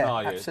Millwall fan,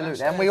 are you?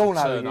 Absolutely, and we all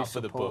know you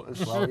support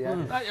as well. Yeah.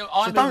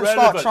 So don't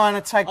start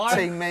trying to tag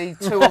team me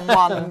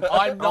 2-on-1.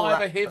 I'm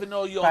neither hither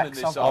nor yon in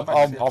this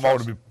argument.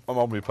 I'm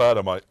on my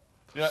powder, mate.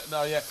 Yeah,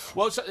 no, yeah.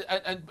 Well, so,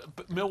 and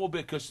Millwall,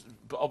 because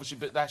obviously,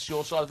 but that's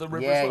your side of the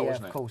river as well,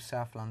 isn't it? Of course,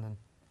 South London.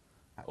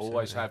 Absolutely.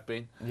 Always have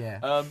been.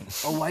 Yeah.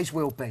 Always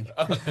will be.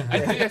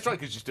 And that's right,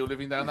 because you're still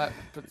living down that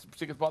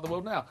particular part of the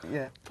world now.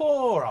 Yeah.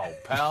 Poor old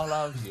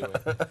Paolo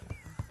Hewitt.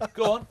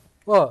 Go on.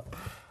 What?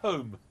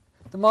 Whom?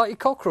 The Mighty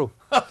Cockerel.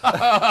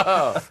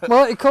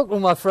 Mighty Cockerel,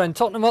 my friend,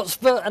 Tottenham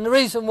Hotspur. And the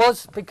reason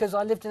was because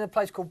I lived in a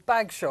place called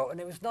Bagshot, and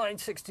it was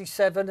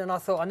 1967, and I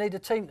thought I need a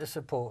team to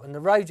support. And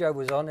the radio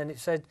was on, and it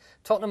said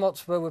Tottenham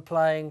Hotspur were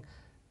playing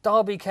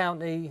Derby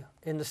County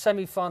in the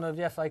semi-final of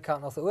the FA Cup.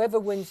 And I thought, whoever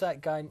wins that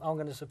game, I'm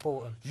going to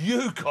support them.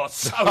 You got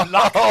so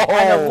lucky.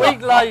 And a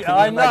week later,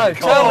 I know,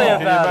 tell me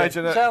about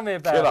it. Tell me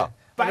about it.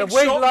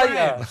 Bagshot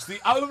Rams, the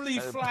only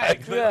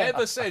flag that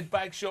ever said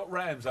Bagshot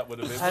Rams, that would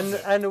have been.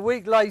 And a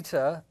week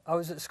later, I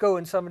was at school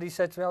and somebody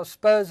said to me,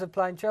 Spurs are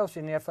playing Chelsea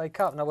in the FA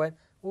Cup. And I went,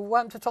 well, what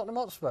happened to Tottenham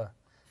Hotspur?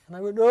 And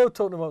they went, no,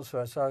 Tottenham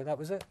Hotspur. So that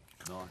was it.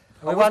 Nice.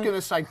 I was going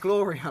to say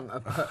Glory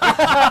Hunter.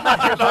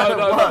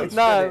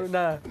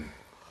 No.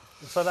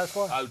 So that's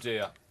why. Oh,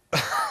 dear.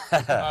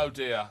 Oh,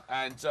 dear.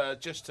 And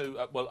just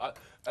to,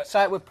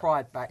 say it with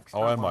pride, Bax.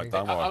 Oh, mate,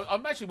 don't worry. I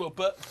imagine,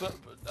 but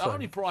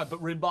only pride,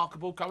 but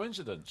remarkable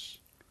coincidence.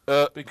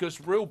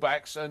 Because real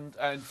backs and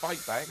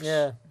fake backs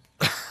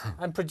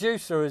and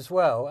producer as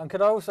well. And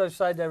could I also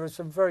say there are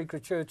some very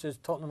gratuitous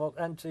Tottenham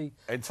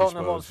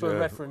Hotspur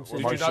references.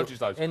 Did you notice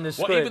those? In the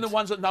script. Even the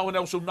ones that no one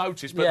else will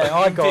notice, but yeah,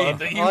 I got did,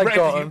 them.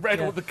 You read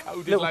all the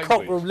coded little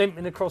language. cockerel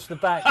limping across the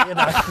back, you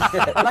know.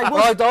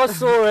 I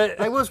saw it.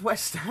 There was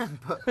West Ham,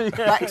 but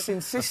Max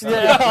insisted.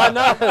 Yeah, I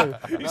know. The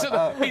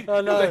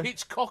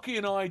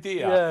Hitchcockian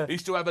idea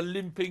is to have a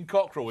limping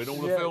cockerel in all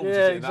the films.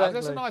 Exactly.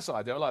 That's a nice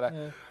idea. I like that.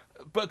 Yeah.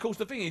 But of course,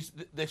 the thing is,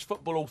 there's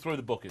football all through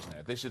the book, isn't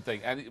there? This is the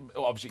thing, and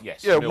obviously,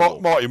 yes. Yeah,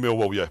 Millwall. Marty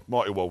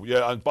Millwall,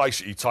 yeah, and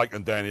basically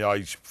taken down the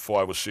age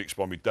 5 or 6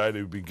 by my dad,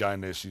 who'd been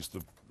going there since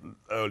the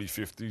early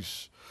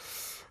 50s.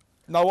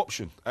 No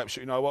option,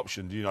 absolutely no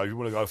option. You know, if you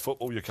want to go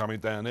football, you're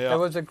coming down there. There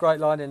was a great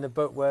line in the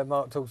book where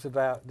Mark talks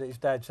about that his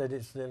dad said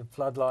it's the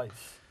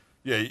floodlights.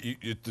 Yeah, you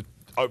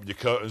open your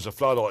curtains, the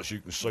floodlights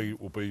you can see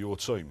will be your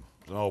team.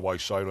 And I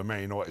always say, the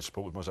Man United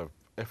supporters must have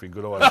effing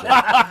good eyes.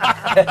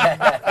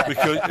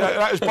 Because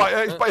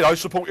I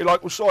support your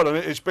local side, and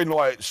it's been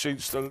like it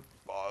since the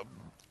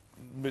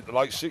mid to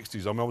late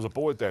 60s. I mean, I was a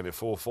boy down there,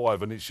 4 or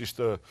 5, and it's just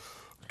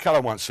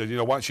Calum once said, you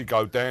know, once you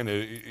go down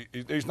there,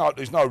 there's no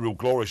real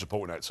glory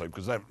supporting that team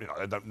because they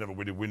don't never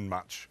really win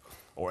much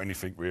or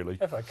anything really.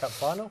 FA Cup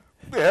final.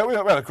 Yeah, we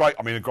had a great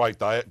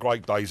day,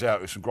 great days out.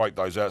 There's some great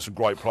days out, some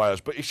great players,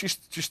 but it's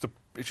just the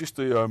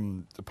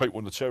people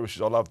on the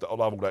terraces. I love all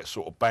that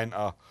sort of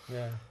banter.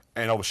 Yeah.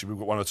 And obviously we've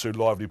got 1 or 2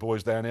 lively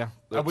boys down here.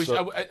 And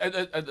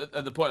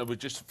the point I would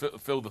just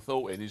fill the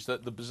thought in is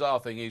that the bizarre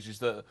thing is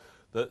that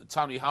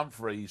Tony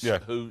Humphreys,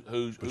 who's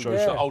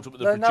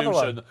ultimately the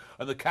producer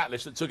and the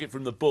catalyst that took it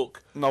from the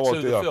book to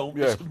the film,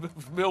 is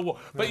Millwall.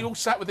 But you all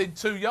sat within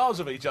 2 yards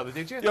of each other,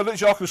 did you? Yeah,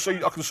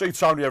 literally, I can see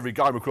Tony every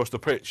game across the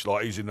pitch.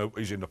 Like he's in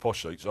the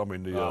posh seats. I'm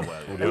in the.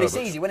 And it's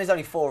easy when there's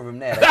only 4 of them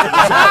there.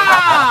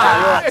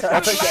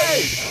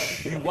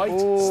 You wait.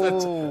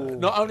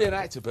 Not only an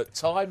actor, but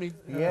timing.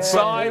 Yeah.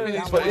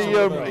 Timing. But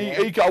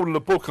he got hold of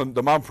the book and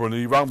the Mumper, and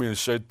he rang me and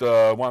said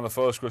one of the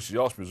first questions he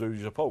asked me was, "Who do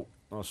you support?"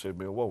 And I said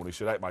Millwall, and he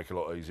said that'd make it a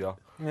lot easier.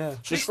 Yeah.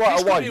 Just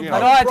right away. And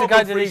I had to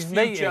go to these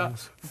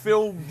meetings.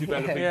 Film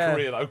developing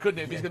career, though, couldn't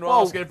it? If he's going to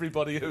ask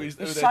everybody who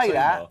their team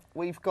are.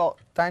 We've got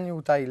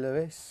Daniel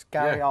Day-Lewis,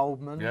 Gary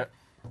Oldman.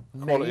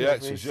 Quality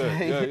actors,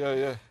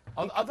 yeah.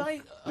 Are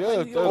they?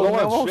 Yeah,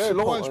 they're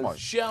Lions, mate.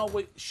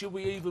 Should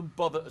we even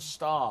bother to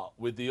start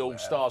with the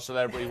all-star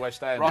celebrity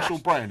West Ham? Russell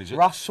Brand, is it?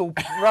 Russell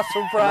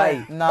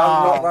Brand. No,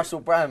 not Russell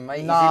Brand,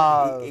 mate.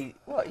 No.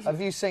 Have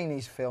you seen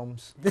his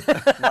films?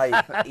 Mate,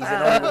 he's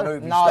an old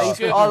movie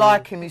star. I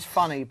like him. He's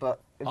funny,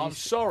 but I'm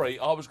sorry.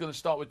 I was going to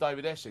start with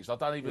David Essex. I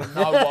don't even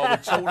know why we're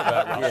talking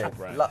about Russell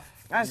Brand.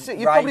 That's it.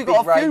 You've probably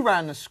got a few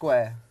round the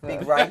square.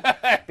 Big Ray.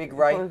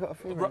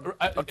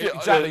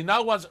 Exactly.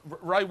 No one's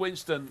Ray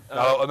Winston.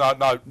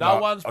 No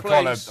one's I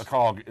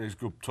can't. He's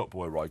good top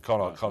boy, Ray.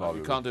 Can't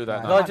you can't do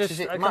that. Can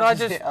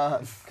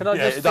I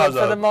just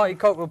for the mighty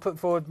cockerel put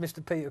forward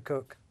Mr. Peter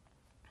Cook?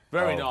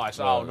 Very nice.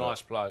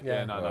 Nice play.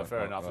 Yeah,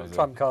 fair enough.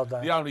 Trump card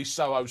that. The only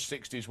Soho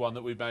 60s one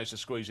that we've managed to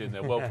squeeze in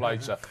there. Well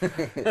played, sir.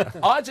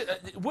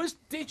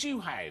 Did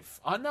you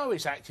have? I know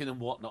it's acting and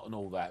whatnot and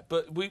all that,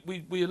 but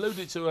we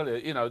alluded to earlier.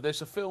 You know,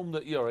 there's a film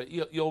that you're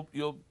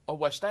a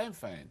West Ham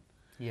fan.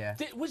 Yeah.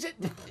 Was it?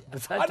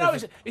 I know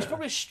it's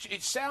probably.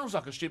 It sounds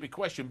like a stupid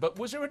question, but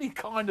was there any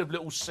kind of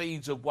little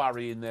seeds of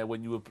worry in there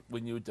when you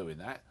were doing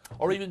that,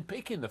 or even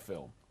picking the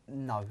film?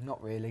 No,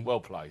 not really.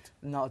 Well played.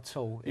 Not at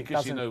all.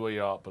 Because you knew where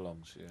your heart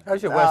belongs. Yeah. That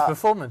was your worst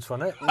performance,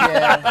 wasn't it?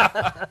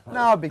 Yeah.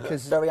 No,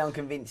 because very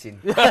unconvincing.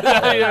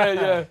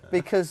 yeah.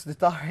 Because the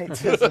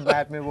director's a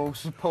mad Millwall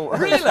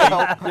supporter. Really?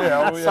 I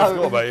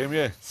forgot about him.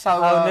 Yeah.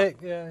 So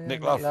Nick.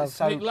 Nick Love.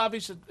 Nick Love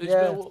is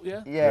Millwall.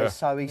 Yeah. Yeah.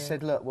 So he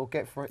said, "Look, we'll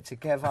get for it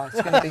together.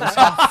 It's going to be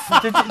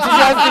tough." Did you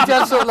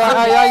have sort of like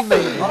AA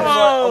meeting?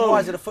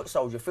 Otherwise, at the Foot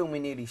Soldier,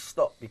 filming nearly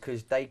stopped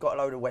because they got a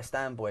load of West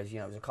Ham boys. You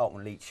know, it was a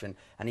Carlton Leach, and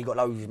he got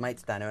loads of his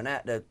mates down there. And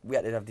we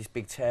had to have this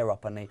big tear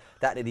up, and they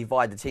had to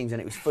divide the teams,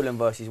 and it was Fulham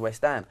versus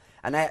West Ham,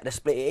 and they had to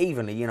split it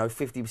evenly. You know,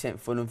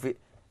 50% Fulham.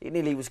 It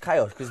nearly was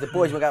chaos because the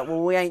boys were going,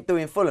 "Well, we ain't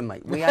doing Fulham,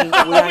 mate. We ain't.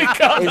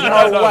 There's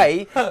no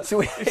way."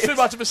 So it's too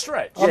much of a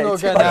stretch. I'm not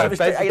going out of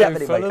bed to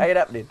do Fulham. Ain't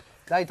happening.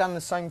 They done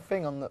the same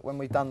thing when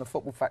we done the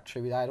Football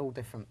Factory. We had all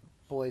different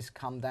boys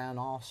come down,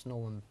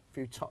 Arsenal and a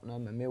few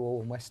Tottenham and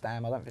Millwall and West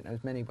Ham. I don't think there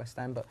was many West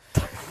Ham, but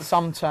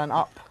some turn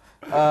up.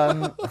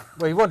 Well,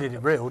 you wanted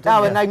it real, didn't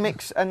you? No, and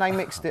they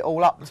mixed it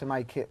all up to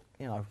make it,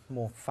 you know,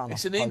 more fun.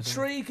 It's an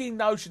intriguing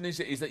notion, is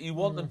that you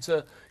want them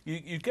to,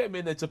 you get them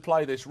in there to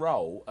play this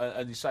role,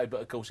 and you say,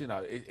 but of course, you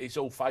know, it's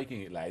all faking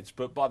it, lads.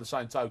 But by the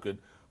same token,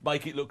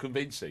 make it look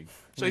convincing.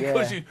 So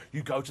because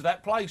you go to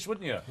that place,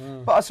 wouldn't you?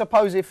 But I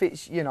suppose if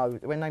it's, you know,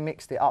 when they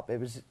mixed it up, it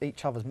was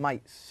each other's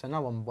mates, so no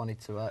one wanted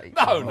to hurt each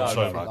other. No.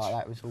 Like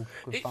that. It was all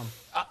good fun.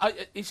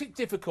 Is it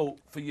difficult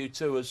for you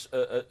two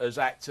as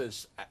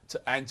actors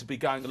to be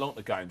going along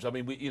to games? I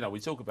mean, we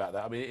talk about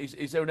that. I mean,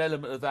 is there an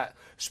element of that,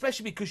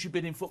 especially because you've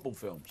been in football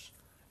films?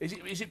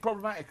 Is it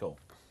problematical?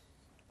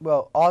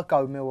 Well, I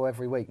go Millwall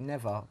every week.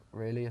 Never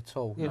really at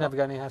all. You never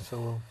go any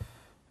hassle.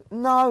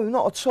 No,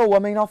 not at all. I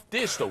mean,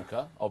 Deer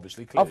stalker,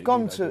 obviously. Clearly,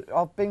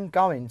 I've been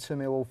going to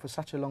Millwall for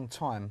such a long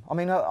time. I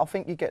mean, I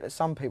think you get that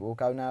some people will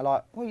go now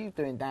like, what are you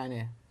doing down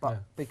here? But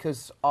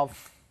because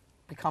I've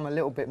become a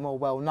little bit more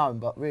well known,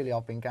 but really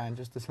I've been going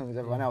just as long as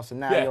everyone else. And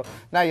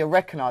now you're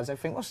recognised. They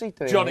think, what's he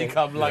doing? Johnny here?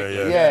 come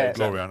later. Yeah.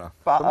 Glory hunter.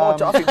 But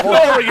I think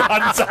Glory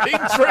hunter,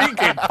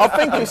 intriguing. I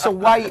think it's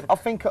away. I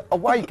think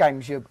away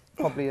games you're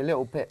probably a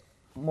little bit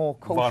more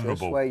cautious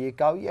Vulnerable. where you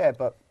go.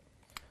 But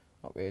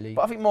not really.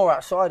 But I think more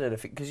outside of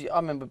it, because I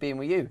remember being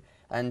with you,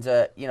 and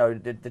you know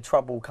the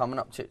trouble coming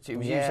up to it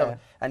was you,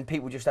 and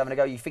people just having a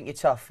go. You think you're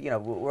tough, you know.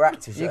 We're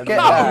actors. You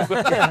get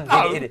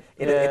that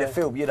in a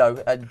film, you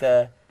know,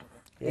 and.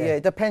 Yeah,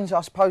 it depends.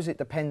 I suppose it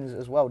depends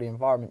as well the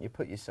environment you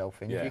put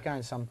yourself in. Yeah. If you're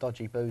going some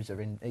dodgy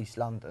boozer in East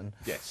London,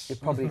 yes, you're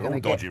probably going to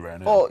get dodgy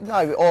around here.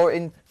 or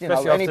in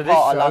any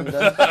part of London.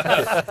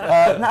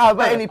 No,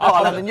 but any part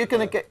of London, you're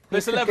going to get.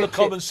 There's a level of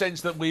common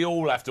sense that we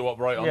all have to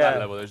operate on that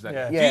level, isn't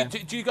there? Yeah.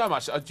 Do you go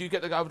much? Do you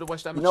get to go over to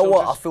West Ham? You know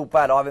what? I feel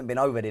bad. I haven't been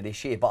over there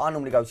this year, but I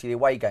normally go to the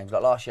away games.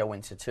 Like last year, I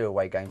went to 2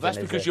 away games. That's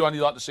because you only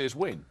like to see us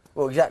win.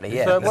 Well, exactly.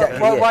 Yeah. So exactly,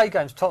 what away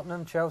games?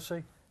 Tottenham,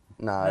 Chelsea.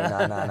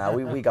 No.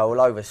 We go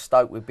all over.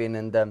 Stoke. We've been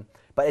and. But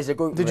there's a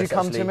group. Did you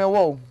come to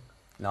Millwall?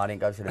 No, I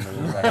didn't go to the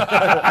Millwall.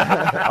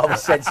 I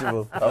was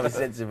sensible.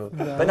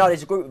 No. But no,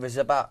 there's a group of us,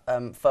 about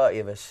 30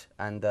 of us,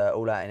 and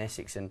all out in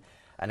Essex, and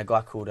a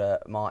guy called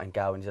Martin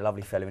Gowan. He's a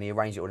lovely fellow, and he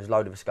arranged it all. There's a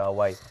load of us go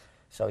away.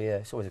 So yeah,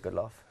 it's always a good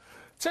laugh.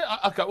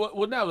 Okay,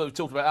 well, now that we've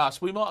talked about us,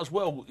 we might as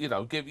well,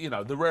 give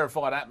the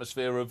rarefied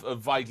atmosphere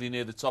of vaguely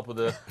near the top of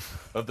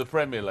the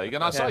Premier League,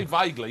 and I say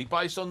vaguely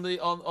based on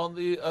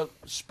the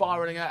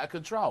spiralling out of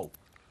control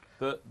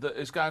that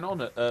is going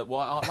on at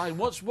White Hart Lane.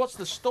 What's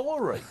the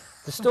story?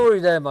 The story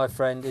there, my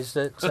friend, is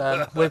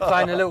that we're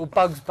playing a little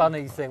Bugs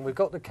Bunny thing. We've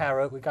got the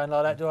carrot, we're going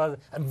like that to other,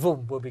 and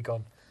boom, we'll be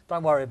gone.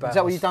 Don't worry about it. Is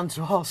that what you've done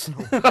to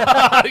Arsenal?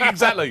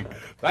 Exactly.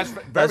 That's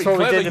what clever.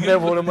 we did in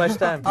Millwall and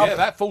West Ham. Yeah,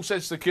 that full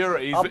sense of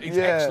security is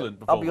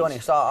excellent. I'll be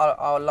honest,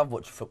 I love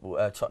watching football,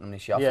 Tottenham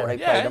this year. I thought they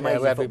played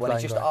amazing football.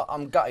 It's just,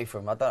 I'm gutted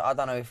for them. I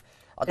don't know if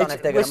they're going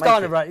to make it.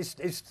 Starting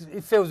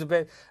it feels a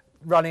bit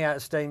running out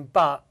of steam,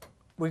 but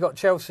we got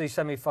Chelsea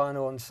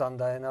semi-final on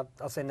Sunday, and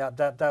I think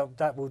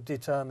that will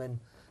determine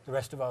the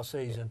rest of our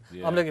season.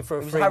 Yeah. I'm looking for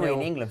a 3-0. It was Harry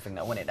in England thing,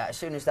 that wasn't it? That as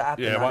soon as that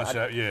happened.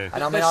 Yeah,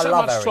 And I mean, there's I so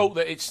love much Harry. talk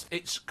that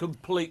it's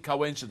complete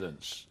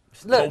coincidence.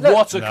 Look,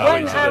 what a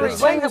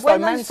coincidence!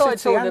 When they started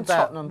talking about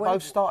Tottenham,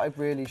 both started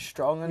really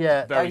strong.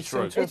 And very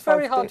true. It's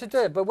very hard to do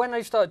it, but when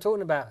they started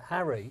talking about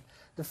Harry,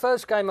 the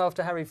first game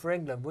after Harry for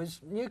England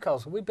was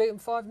Newcastle. We beat them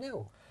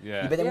 5-0.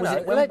 Yeah, but then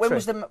when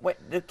was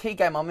the key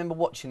game? I remember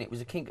watching it.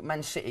 Was the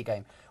Man City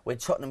game where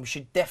Tottenham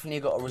should definitely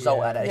have got a result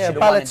out of it. Yeah,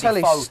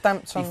 Balotelli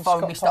stamped on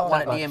Defoe missed that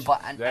one at the end,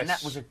 and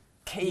that was a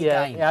key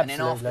game. And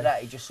then after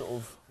that, he just sort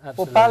of.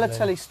 Well,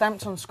 Balotelli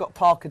stamped on Scott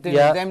Parker, didn't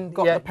he? Then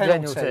got the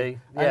penalty.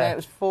 And then it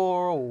was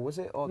 4-4, was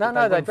it? Or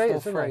no, they beat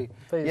us, didn't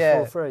they? Beat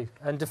us 4-3.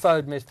 And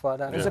Defoe missed by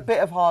that. It was a bit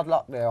of hard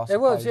luck there, I suppose.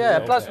 It was, yeah.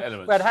 Plus, we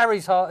had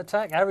Harry's heart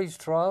attack, Harry's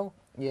trial.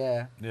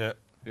 Yeah.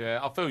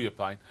 Yeah, I feel your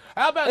pain.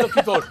 How about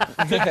looking forward?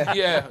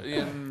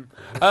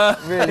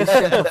 Really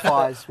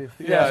sympathise with.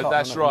 Yeah,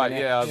 that's right.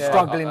 Yeah,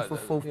 struggling for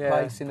 4th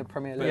place in the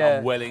Premier League.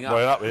 I'm welling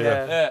up.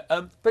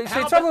 But you see,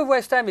 the trouble with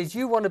West Ham is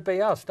you want to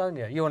be us, don't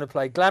you? You want to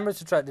play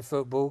glamorous, attractive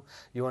football.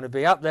 You want to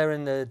be up there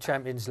in the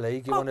Champions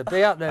League. You want to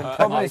be up there. And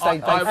Problem is they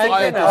you can't do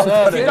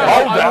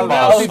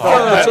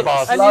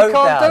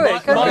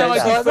it.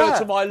 I refer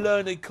to my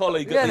learned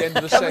colleague at the end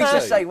of the season. Can we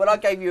just say, when I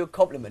gave you a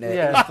compliment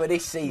it was for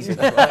this season.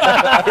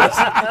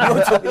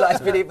 You're talking like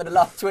it's been here for the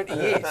last 20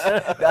 years.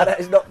 That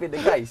has not been the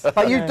case.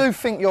 But you do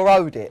think you're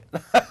owed it. They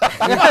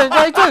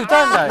do,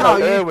 don't they? No,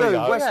 you do.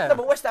 No,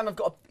 but West Ham have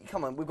got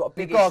come on, we've got a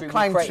big history.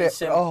 Claim chip.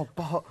 Oh,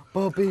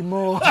 Bobby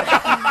Moore.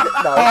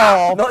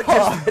 Not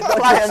just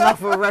play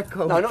another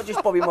record. No, not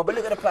just Bobby Moore, but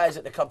look at the players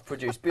that the club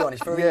produced. Be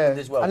honest, for England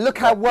as well. And look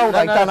how well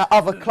they've done at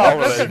other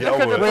clubs.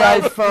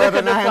 Rio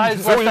Ferdinand.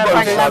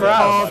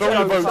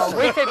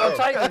 We keep on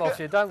taking them off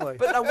you, don't we?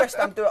 But no, West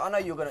Ham do it. I know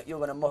you're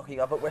gonna mock it,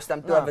 but West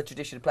Ham do have a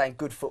tradition of playing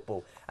good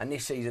football. And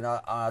this season,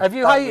 have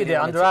you hated it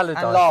under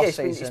Allardyce? And last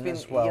season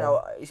as well. You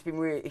know, it's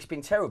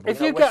been terrible. If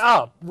you get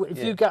up,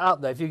 you get up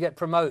there, if you get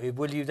promoted,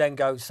 will you then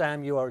go,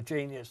 Sam, you are a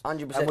genius,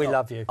 100%, and we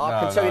love you?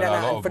 I can tell you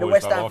that now, and for the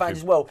West Ham fans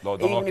as well.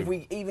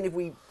 Even if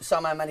we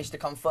somehow manage to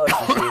come first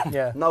this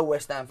year, no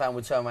West Ham fan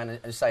would turn around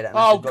and say that.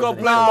 Oh, God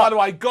bless. By the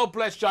way, God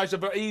bless Jason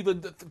for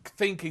even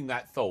thinking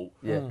that thought.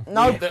 Yeah.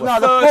 No, the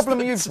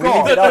problem you've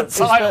got is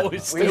the title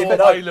is still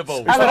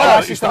available.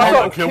 Allardyce is the man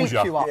that will keep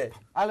you up.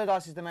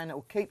 Allardyce is the man that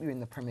will keep you in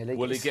the Premier League.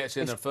 Well, he gets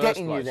in the first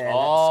getting place. You there,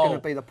 that's going to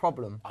be the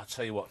problem. I'll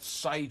tell you what,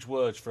 sage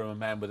words from a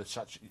man with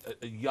such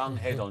a young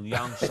head on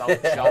young shoulders,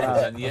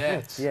 and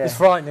it's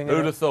frightening.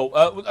 Who'd have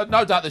thought?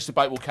 No doubt this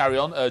debate will carry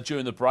on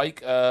during the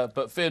break,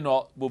 but fear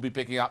not, we'll be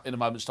picking up in a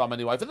moment's time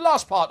anyway for the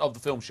last part of the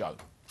film show.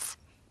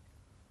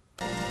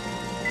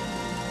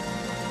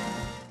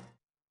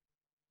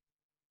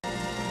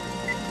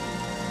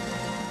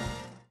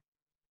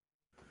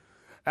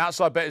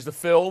 Outside Bet is the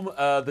film.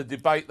 The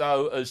debate,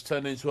 though, has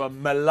turned into a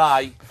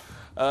melee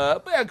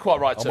But yeah, quite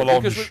right too.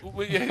 Because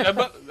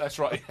that's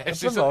right.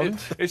 Yes,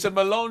 it's a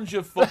melange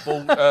of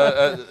football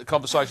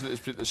conversation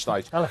at this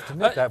stage. I'll have to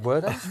admit that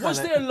word.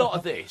 Was there a lot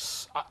of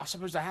this? I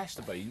suppose there has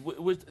to be.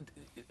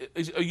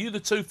 Are you the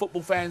two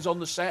football fans on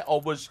the set,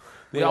 or was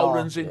the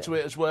Oldens into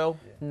it as well?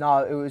 No,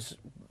 it was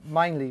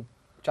mainly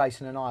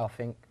Jason and I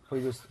think.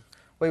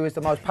 We was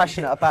the most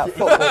passionate about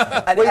football.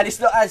 and it's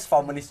not as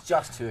fun when it's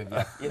just two of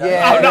you.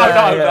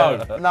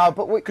 know? No. No,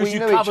 but we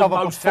knew each other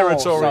most before,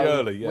 territory so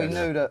early. Yeah. We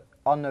knew that.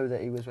 I knew that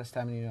he was West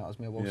Ham and United, I was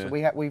Millwall.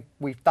 So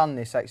we've done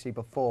this actually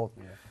before.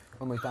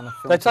 When we've done a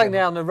film. They take me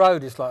out on the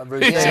road. It's like a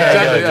routine.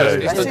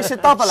 It's a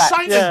double act.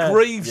 Saint and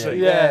Greavesy.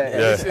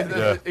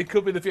 Yeah. It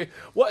could be the future.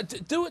 What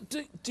do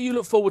you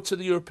look forward to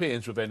the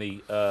Europeans with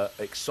any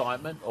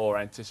excitement or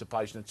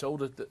anticipation at all?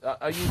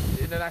 Are you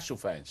international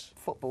fans?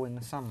 Football in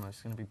the summer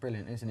is going to be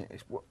brilliant, isn't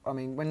it? I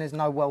mean, when there's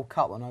no World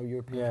Cup or no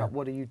European Cup,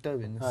 what do you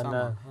do in the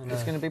summer? I know.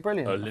 It's going to be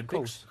brilliant.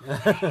 Olympics.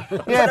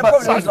 Yeah,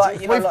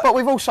 but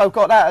we've also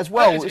got that as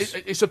well.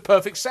 It's a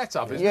perfect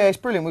setup, isn't it? Yeah, it's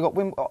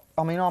brilliant.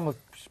 I'm a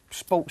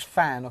sports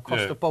fan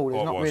across the board.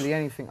 There's not really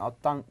anything I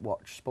don't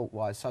watch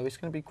sport-wise, so it's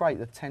going to be great.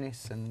 The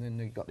tennis, and then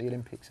you've got the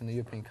Olympics and the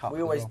European Cup.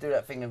 We always do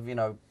that thing of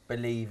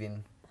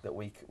believing that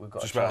we've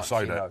got just a chance.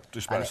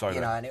 Just about to say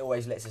that. And it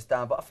always lets us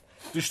down. But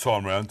this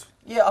time round.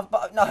 Yeah,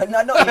 but not even.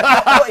 Not even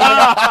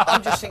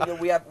I'm just thinking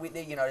that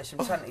there's some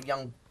talented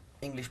young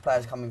English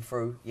players coming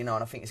through, and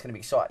I think it's going to be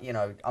exciting.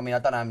 I mean, I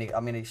don't know how many.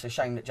 I mean, it's a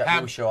shame that Jack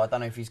Wilshere. I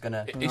don't know if he's going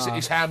to.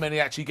 It's how many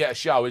actually get a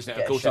show, isn't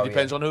it? Of course, it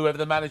depends on whoever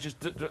the managers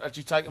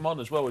actually take them on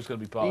as well. Is going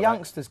to be part of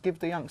youngsters. Give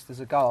the youngsters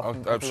a go. I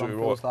think absolutely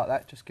right. Like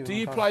that. Just give. Do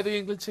you play the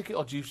England ticket,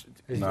 or do you?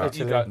 No,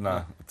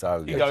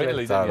 Italian. You go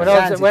Italy.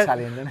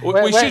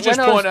 We should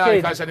just point out,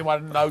 in case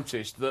anyone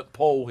noticed, that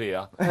Paul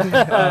here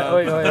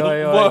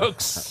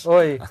works.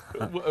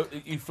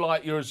 You fly.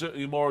 You're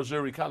more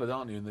Azzurri coloured,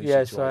 aren't you? In these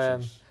situations? I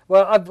am.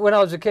 Well, when I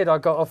was a kid, I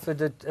got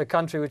offered a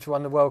country which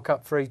won the World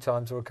Cup 3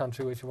 times, or a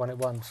country which won it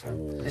once.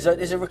 So.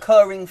 There's a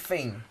recurring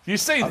theme. You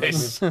see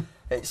this?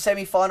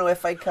 Semi-final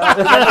FA Cup.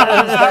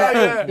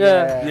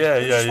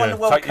 Just won the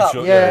World Cup.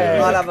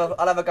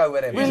 I'll have a go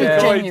with him. Really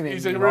genuine.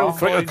 He's a real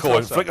flick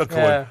a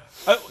coin.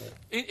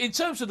 In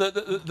terms of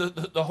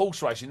the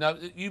horse racing, now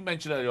you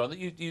mentioned earlier on that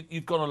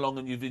you've gone along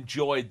and you've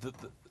enjoyed the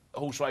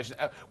horse racing,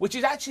 which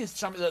is actually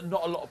something that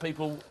not a lot of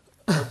people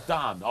have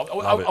done.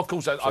 Of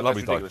course, that's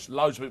ridiculous.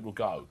 Loads of people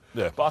go.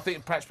 Yeah. But I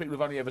think perhaps people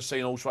who've only ever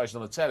seen horse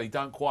racing on the telly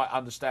don't quite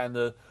understand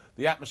the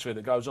atmosphere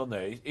that goes on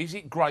there. Is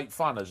it great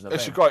fun as an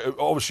event? It's a great.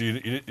 Obviously,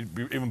 it'd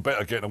be even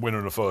better getting a winner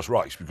in the first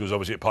race, because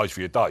obviously it pays for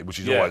your day, which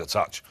is always a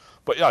touch.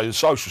 But the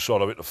social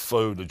side of it, the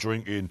food, the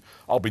drinking.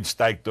 I've been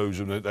stag do's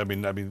and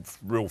having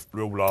real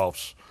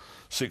laughs.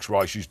 6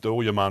 races, do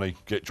all your money,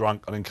 get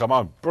drunk, and then come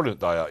home. Brilliant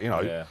day out,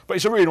 Yeah. But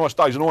it's a really nice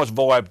day. There's a nice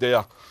vibe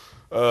there.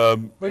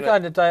 We're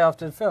going the day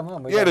after the film,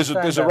 aren't we? Yeah, there's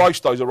a race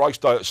day. There's a race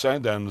day at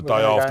Sandown the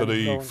day after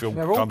the film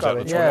comes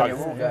out.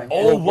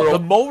 The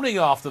morning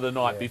after the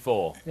night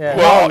before. Yeah.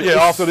 Well,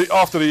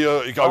 after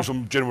it goes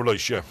on general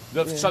release. Yeah.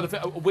 So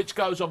which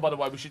goes on, by the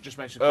way, we should just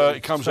mention.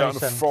 It comes out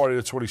on Friday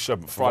the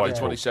 27th. Friday the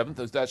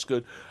 27th. That's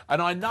good.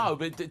 And I know,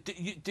 but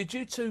did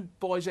you two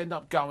boys end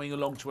up going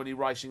along to any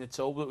racing at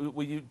all?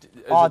 Were you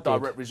as a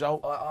direct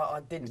result? I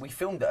didn't. We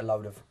filmed at a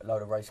load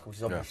of race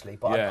courses, obviously,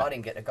 but I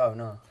didn't get to go.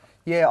 No.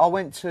 Yeah, I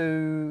went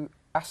to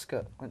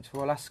Ascot,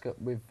 Royal Ascot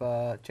with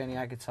Jenny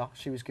Agutter.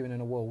 She was given an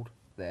award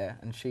there,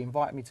 and she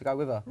invited me to go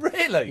with her.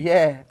 Really?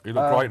 Yeah. You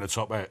look great in the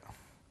top hat.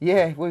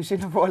 Yeah, we was in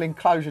the Royal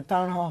Enclosure.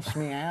 Don't ask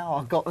me how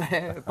I got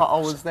there, but I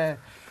was there.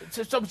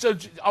 So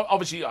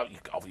obviously,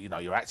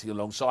 you're acting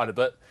alongside her,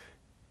 but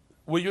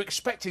were you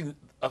expecting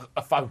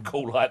a phone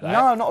call like that?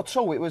 No, not at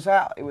all. It was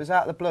out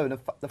of the blue. And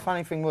the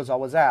funny thing was, I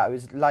was out. It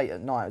was late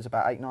at night. It was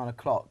about 8, 9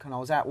 o'clock, and I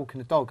was out walking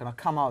the dog. And I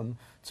come home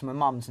to my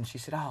mum's, and she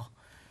said, "Oh,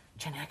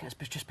 Jenny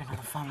Agutter's just been on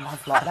the phone,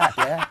 love, like that,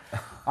 yeah."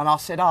 And I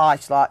said, "Oh,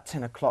 it's like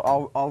 10 o'clock.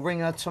 I'll ring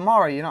her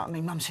tomorrow." You know what I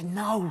mean? Mum said,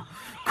 "No,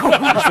 call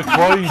her." It's the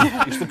Queen.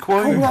 It's the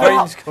Queen.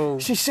 Queen's call.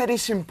 She said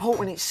it's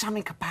important. It's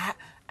something about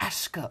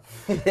Ascot.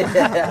 And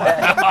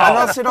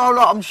I said, "Oh,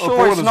 look, I'm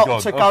sure it's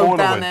not to go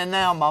down there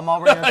now, Mum.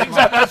 I'll ring her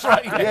tomorrow." That's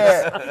right.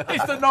 Yeah.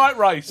 It's the night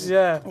race.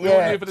 Yeah.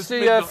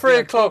 See, 3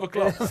 o'clock,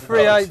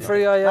 3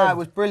 a.m. No, it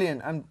was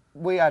brilliant, and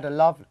we had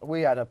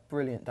a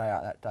brilliant day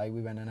out that day.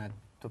 We went and had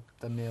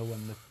the meal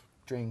and the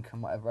drink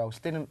and whatever else.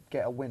 Didn't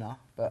get a winner,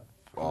 but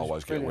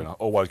always get a winner.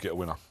 Always get a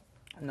winner.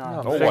 No,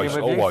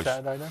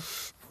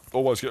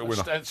 always get a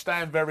winner.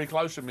 Stand very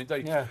close to him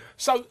indeed. Yeah.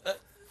 So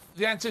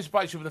the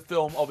anticipation for the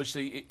film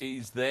obviously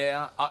is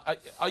there.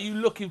 Are you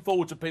looking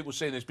forward to people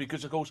seeing this?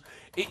 Because of course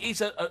it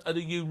is a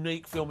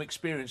unique film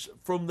experience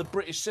from the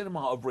British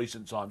cinema of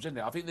recent times, isn't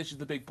it? I think this is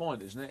the big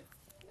point, isn't it?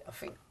 I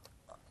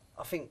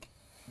think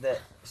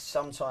that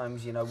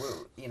sometimes, we've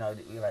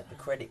had the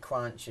credit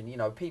crunch,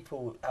 and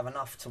people have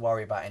enough to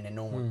worry about in their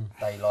normal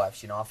day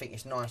lives. I think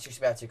it's nice just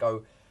to be able to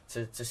go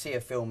to see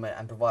a film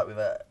and provide with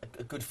a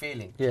good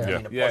feeling. Yeah. I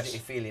mean, a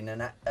positive feeling,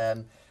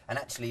 and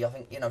actually, I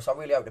think, you know, so I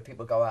really hope that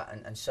people go out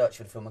and search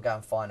for the film and go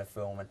and find a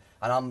film. And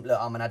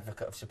I'm an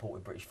advocate of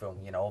supporting British film,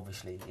 you know,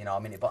 obviously, you know, I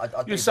mean, but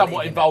I do you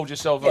somewhat involved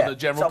yourself on a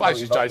general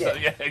basis,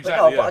 Jason. Yeah,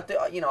 exactly. But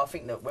I do, you know, I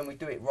think that when we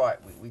do it right,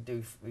 we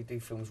do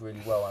films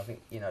really well. I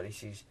think, you know,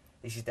 this is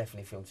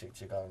definitely a film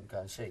to go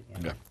and see.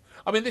 You know? Yeah.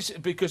 I mean,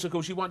 because of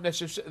course you won't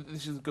necessarily.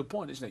 This is a good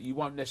point, isn't it? You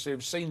won't necessarily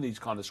have seen these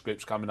kind of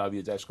scripts coming over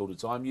your desk all the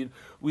time.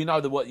 We know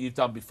that what you've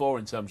done before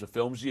in terms of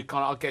films. You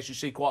kind of, I guess, you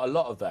see quite a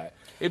lot of that.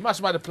 It must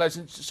have made a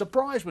pleasant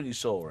surprise when you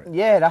saw it.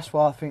 Yeah, that's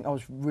why I think I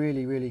was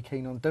really, really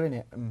keen on doing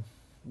it and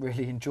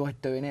really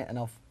enjoyed doing it. And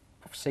I've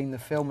seen the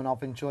film and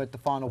I've enjoyed the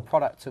final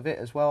product of it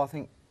as well. I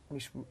think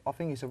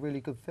it's a really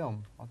good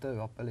film. I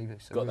do. I believe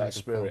it's a really good film. Got that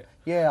spirit.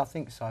 Yeah, I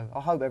think so. I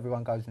hope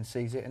everyone goes and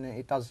sees it, and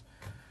it does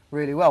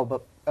really well.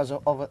 But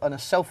on a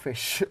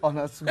selfish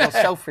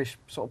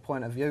sort of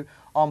point of view,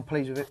 I'm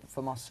pleased with it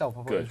for myself.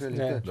 I thought it was really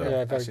good.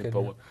 Yeah, that's very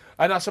important. good.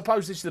 And I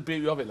suppose this is the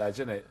beauty of it, lads,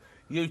 isn't it?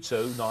 You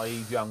two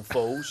naive young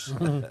fools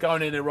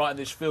going in and writing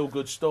this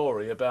feel-good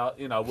story about,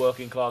 you know,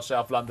 working-class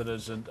South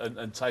Londoners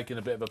and taking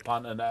a bit of a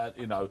punt, and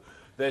you know,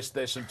 there's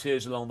some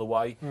tears along the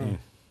way.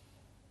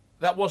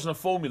 That wasn't a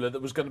formula that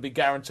was going to be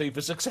guaranteed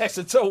for success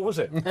at all, was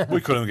it?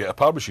 We couldn't even get a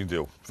publishing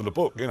deal for the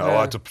book. You know,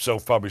 I had to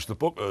self-publish the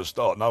book at the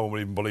start. No one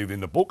would even believe in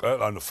the book, let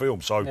alone the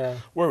film. So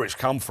where it's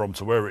come from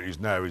to where it is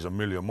now is a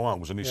million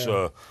miles. And it's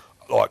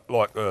like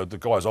the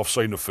guys, I've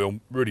seen the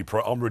film.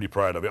 I'm really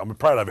proud of it. I'm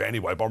proud of it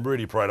anyway, but I'm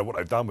really proud of what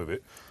they've done with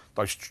it.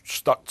 They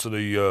stuck to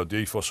the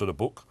ethos of the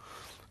book,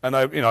 and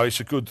you know, it's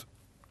a good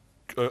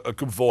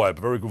vibe,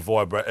 a very good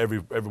vibe about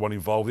everyone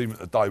involved. Even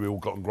today, we all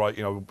got on great.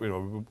 You know, we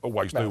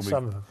always do.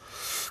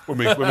 When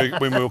we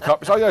World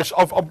Cup. So yes,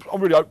 I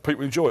really hope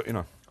people enjoy it. You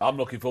know. I'm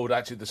looking forward to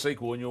actually the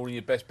sequel, and you're all in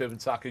your best bib and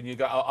tuck, and you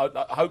go.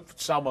 I hope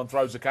someone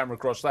throws the camera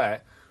across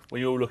that when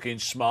you're all looking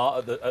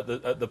smart at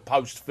the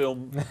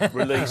post-film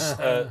release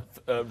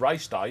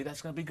race day.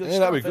 That's going to be good. Yeah,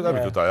 that'd be a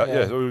good day.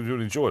 Yeah,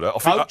 we'll enjoy that.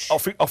 Coach, I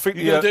think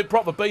you're going to do it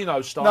proper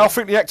Beano style. No, I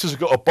think the actors have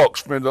got a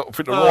box. I think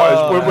the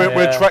writers,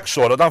 we're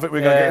trackside. I don't think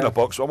we're going to get in a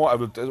box. So I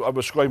might have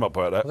a scream up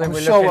about that. I'm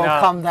sure we'll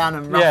come down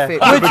and rough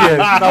it. Would you?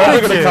 No,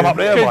 we're going to come up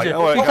there, mate.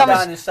 Could you come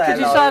down and say hello?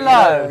 Could you say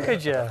hello?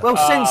 Could you? We'll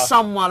send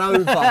someone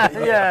over.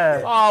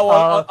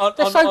 Yeah.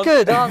 They're so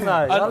good, aren't they?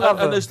 I love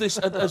them.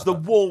 And as the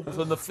warmth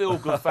and the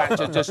feel-good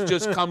factor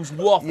just comes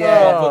wafting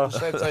off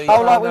at the settee.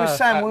 Oh, like we were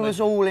saying, we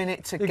was all in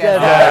it together.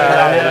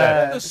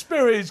 The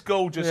spirit is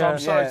gorgeous. I'm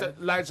sorry,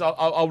 lads.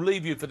 I'll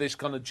leave you for this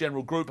kind of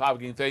general group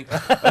hugging thing.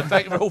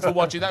 Thank you all for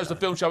watching. That was the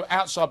film show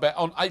Outside Bet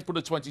on April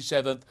the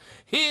 27th.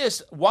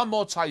 Here's one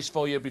more taste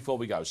for you before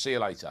we go. See you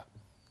later.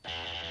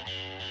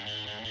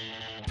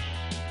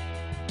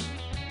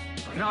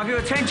 Can I have your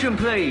attention,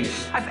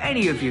 please? Have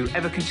any of you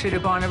ever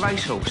considered buying a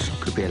racehorse?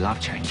 Could be a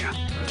life changer.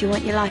 Do you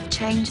want your life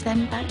changed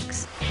then,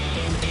 Bax?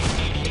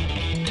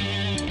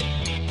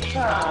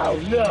 Oh,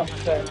 look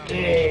at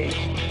this.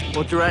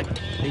 What do you reckon?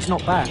 He's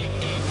not bad.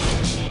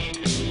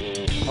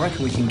 I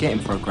reckon we can get him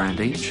for £1,000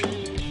 each.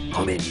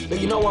 I'm in. But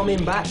you know I'm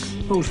in, Bax.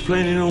 I was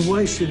planning on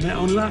wasting that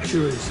on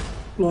luxuries,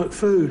 like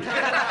food.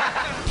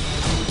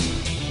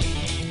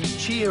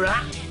 Cheer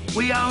up.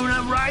 We own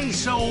a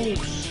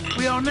racehorse.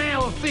 We are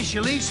now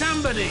officially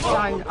somebody.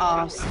 Don't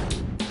ask.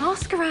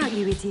 Ask her out,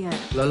 you idiot.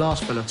 The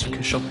last fella took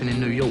her shopping in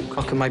New York.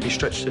 I can maybe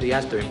stretch to the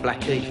Asda in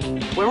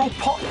Blackheath. We're all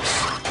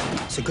potless.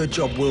 It's a good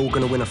job we're all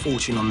going to win a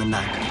fortune on the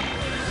nag.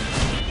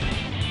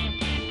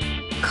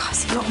 God,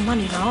 it's a lot of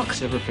money, Mark.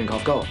 It's everything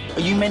I've got. Are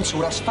you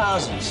mental? That's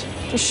thousands.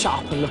 Just shut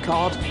up and look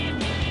hard.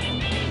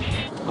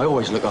 I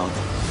always look hard.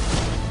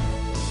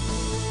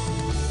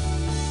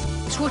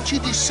 It's what you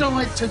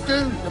decide to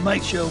do that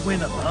makes you a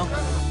winner, Mark.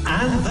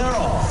 And they're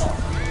off.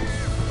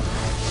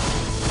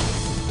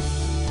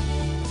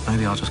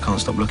 Maybe I just can't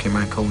stop looking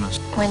around corners.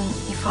 When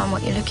you find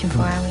what you're looking for,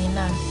 how will you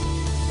know?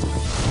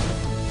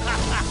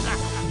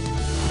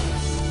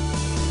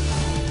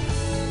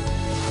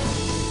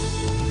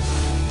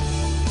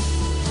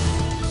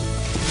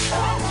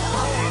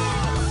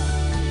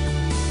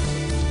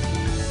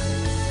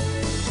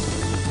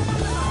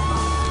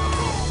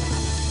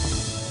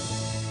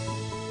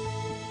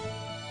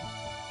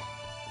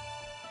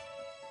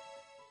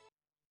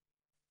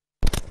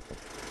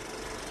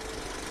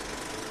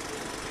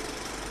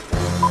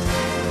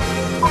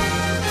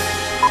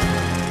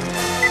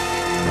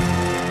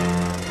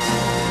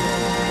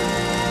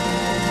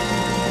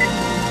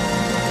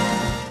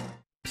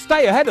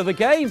 Stay ahead of the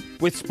game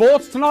with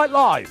Sports Tonight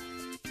Live.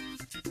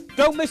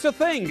 Don't miss a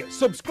thing.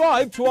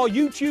 Subscribe to our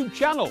YouTube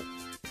channel.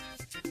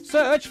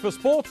 Search for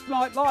Sports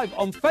Tonight Live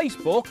on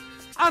Facebook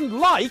and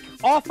like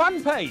our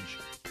fan page.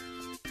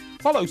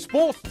 Follow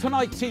Sports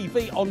Tonight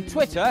TV on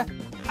Twitter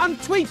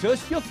and tweet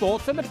us your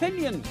thoughts and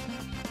opinions.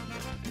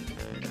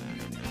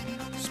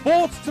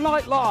 Sports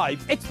Tonight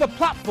Live. It's the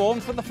platform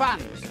for the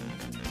fans.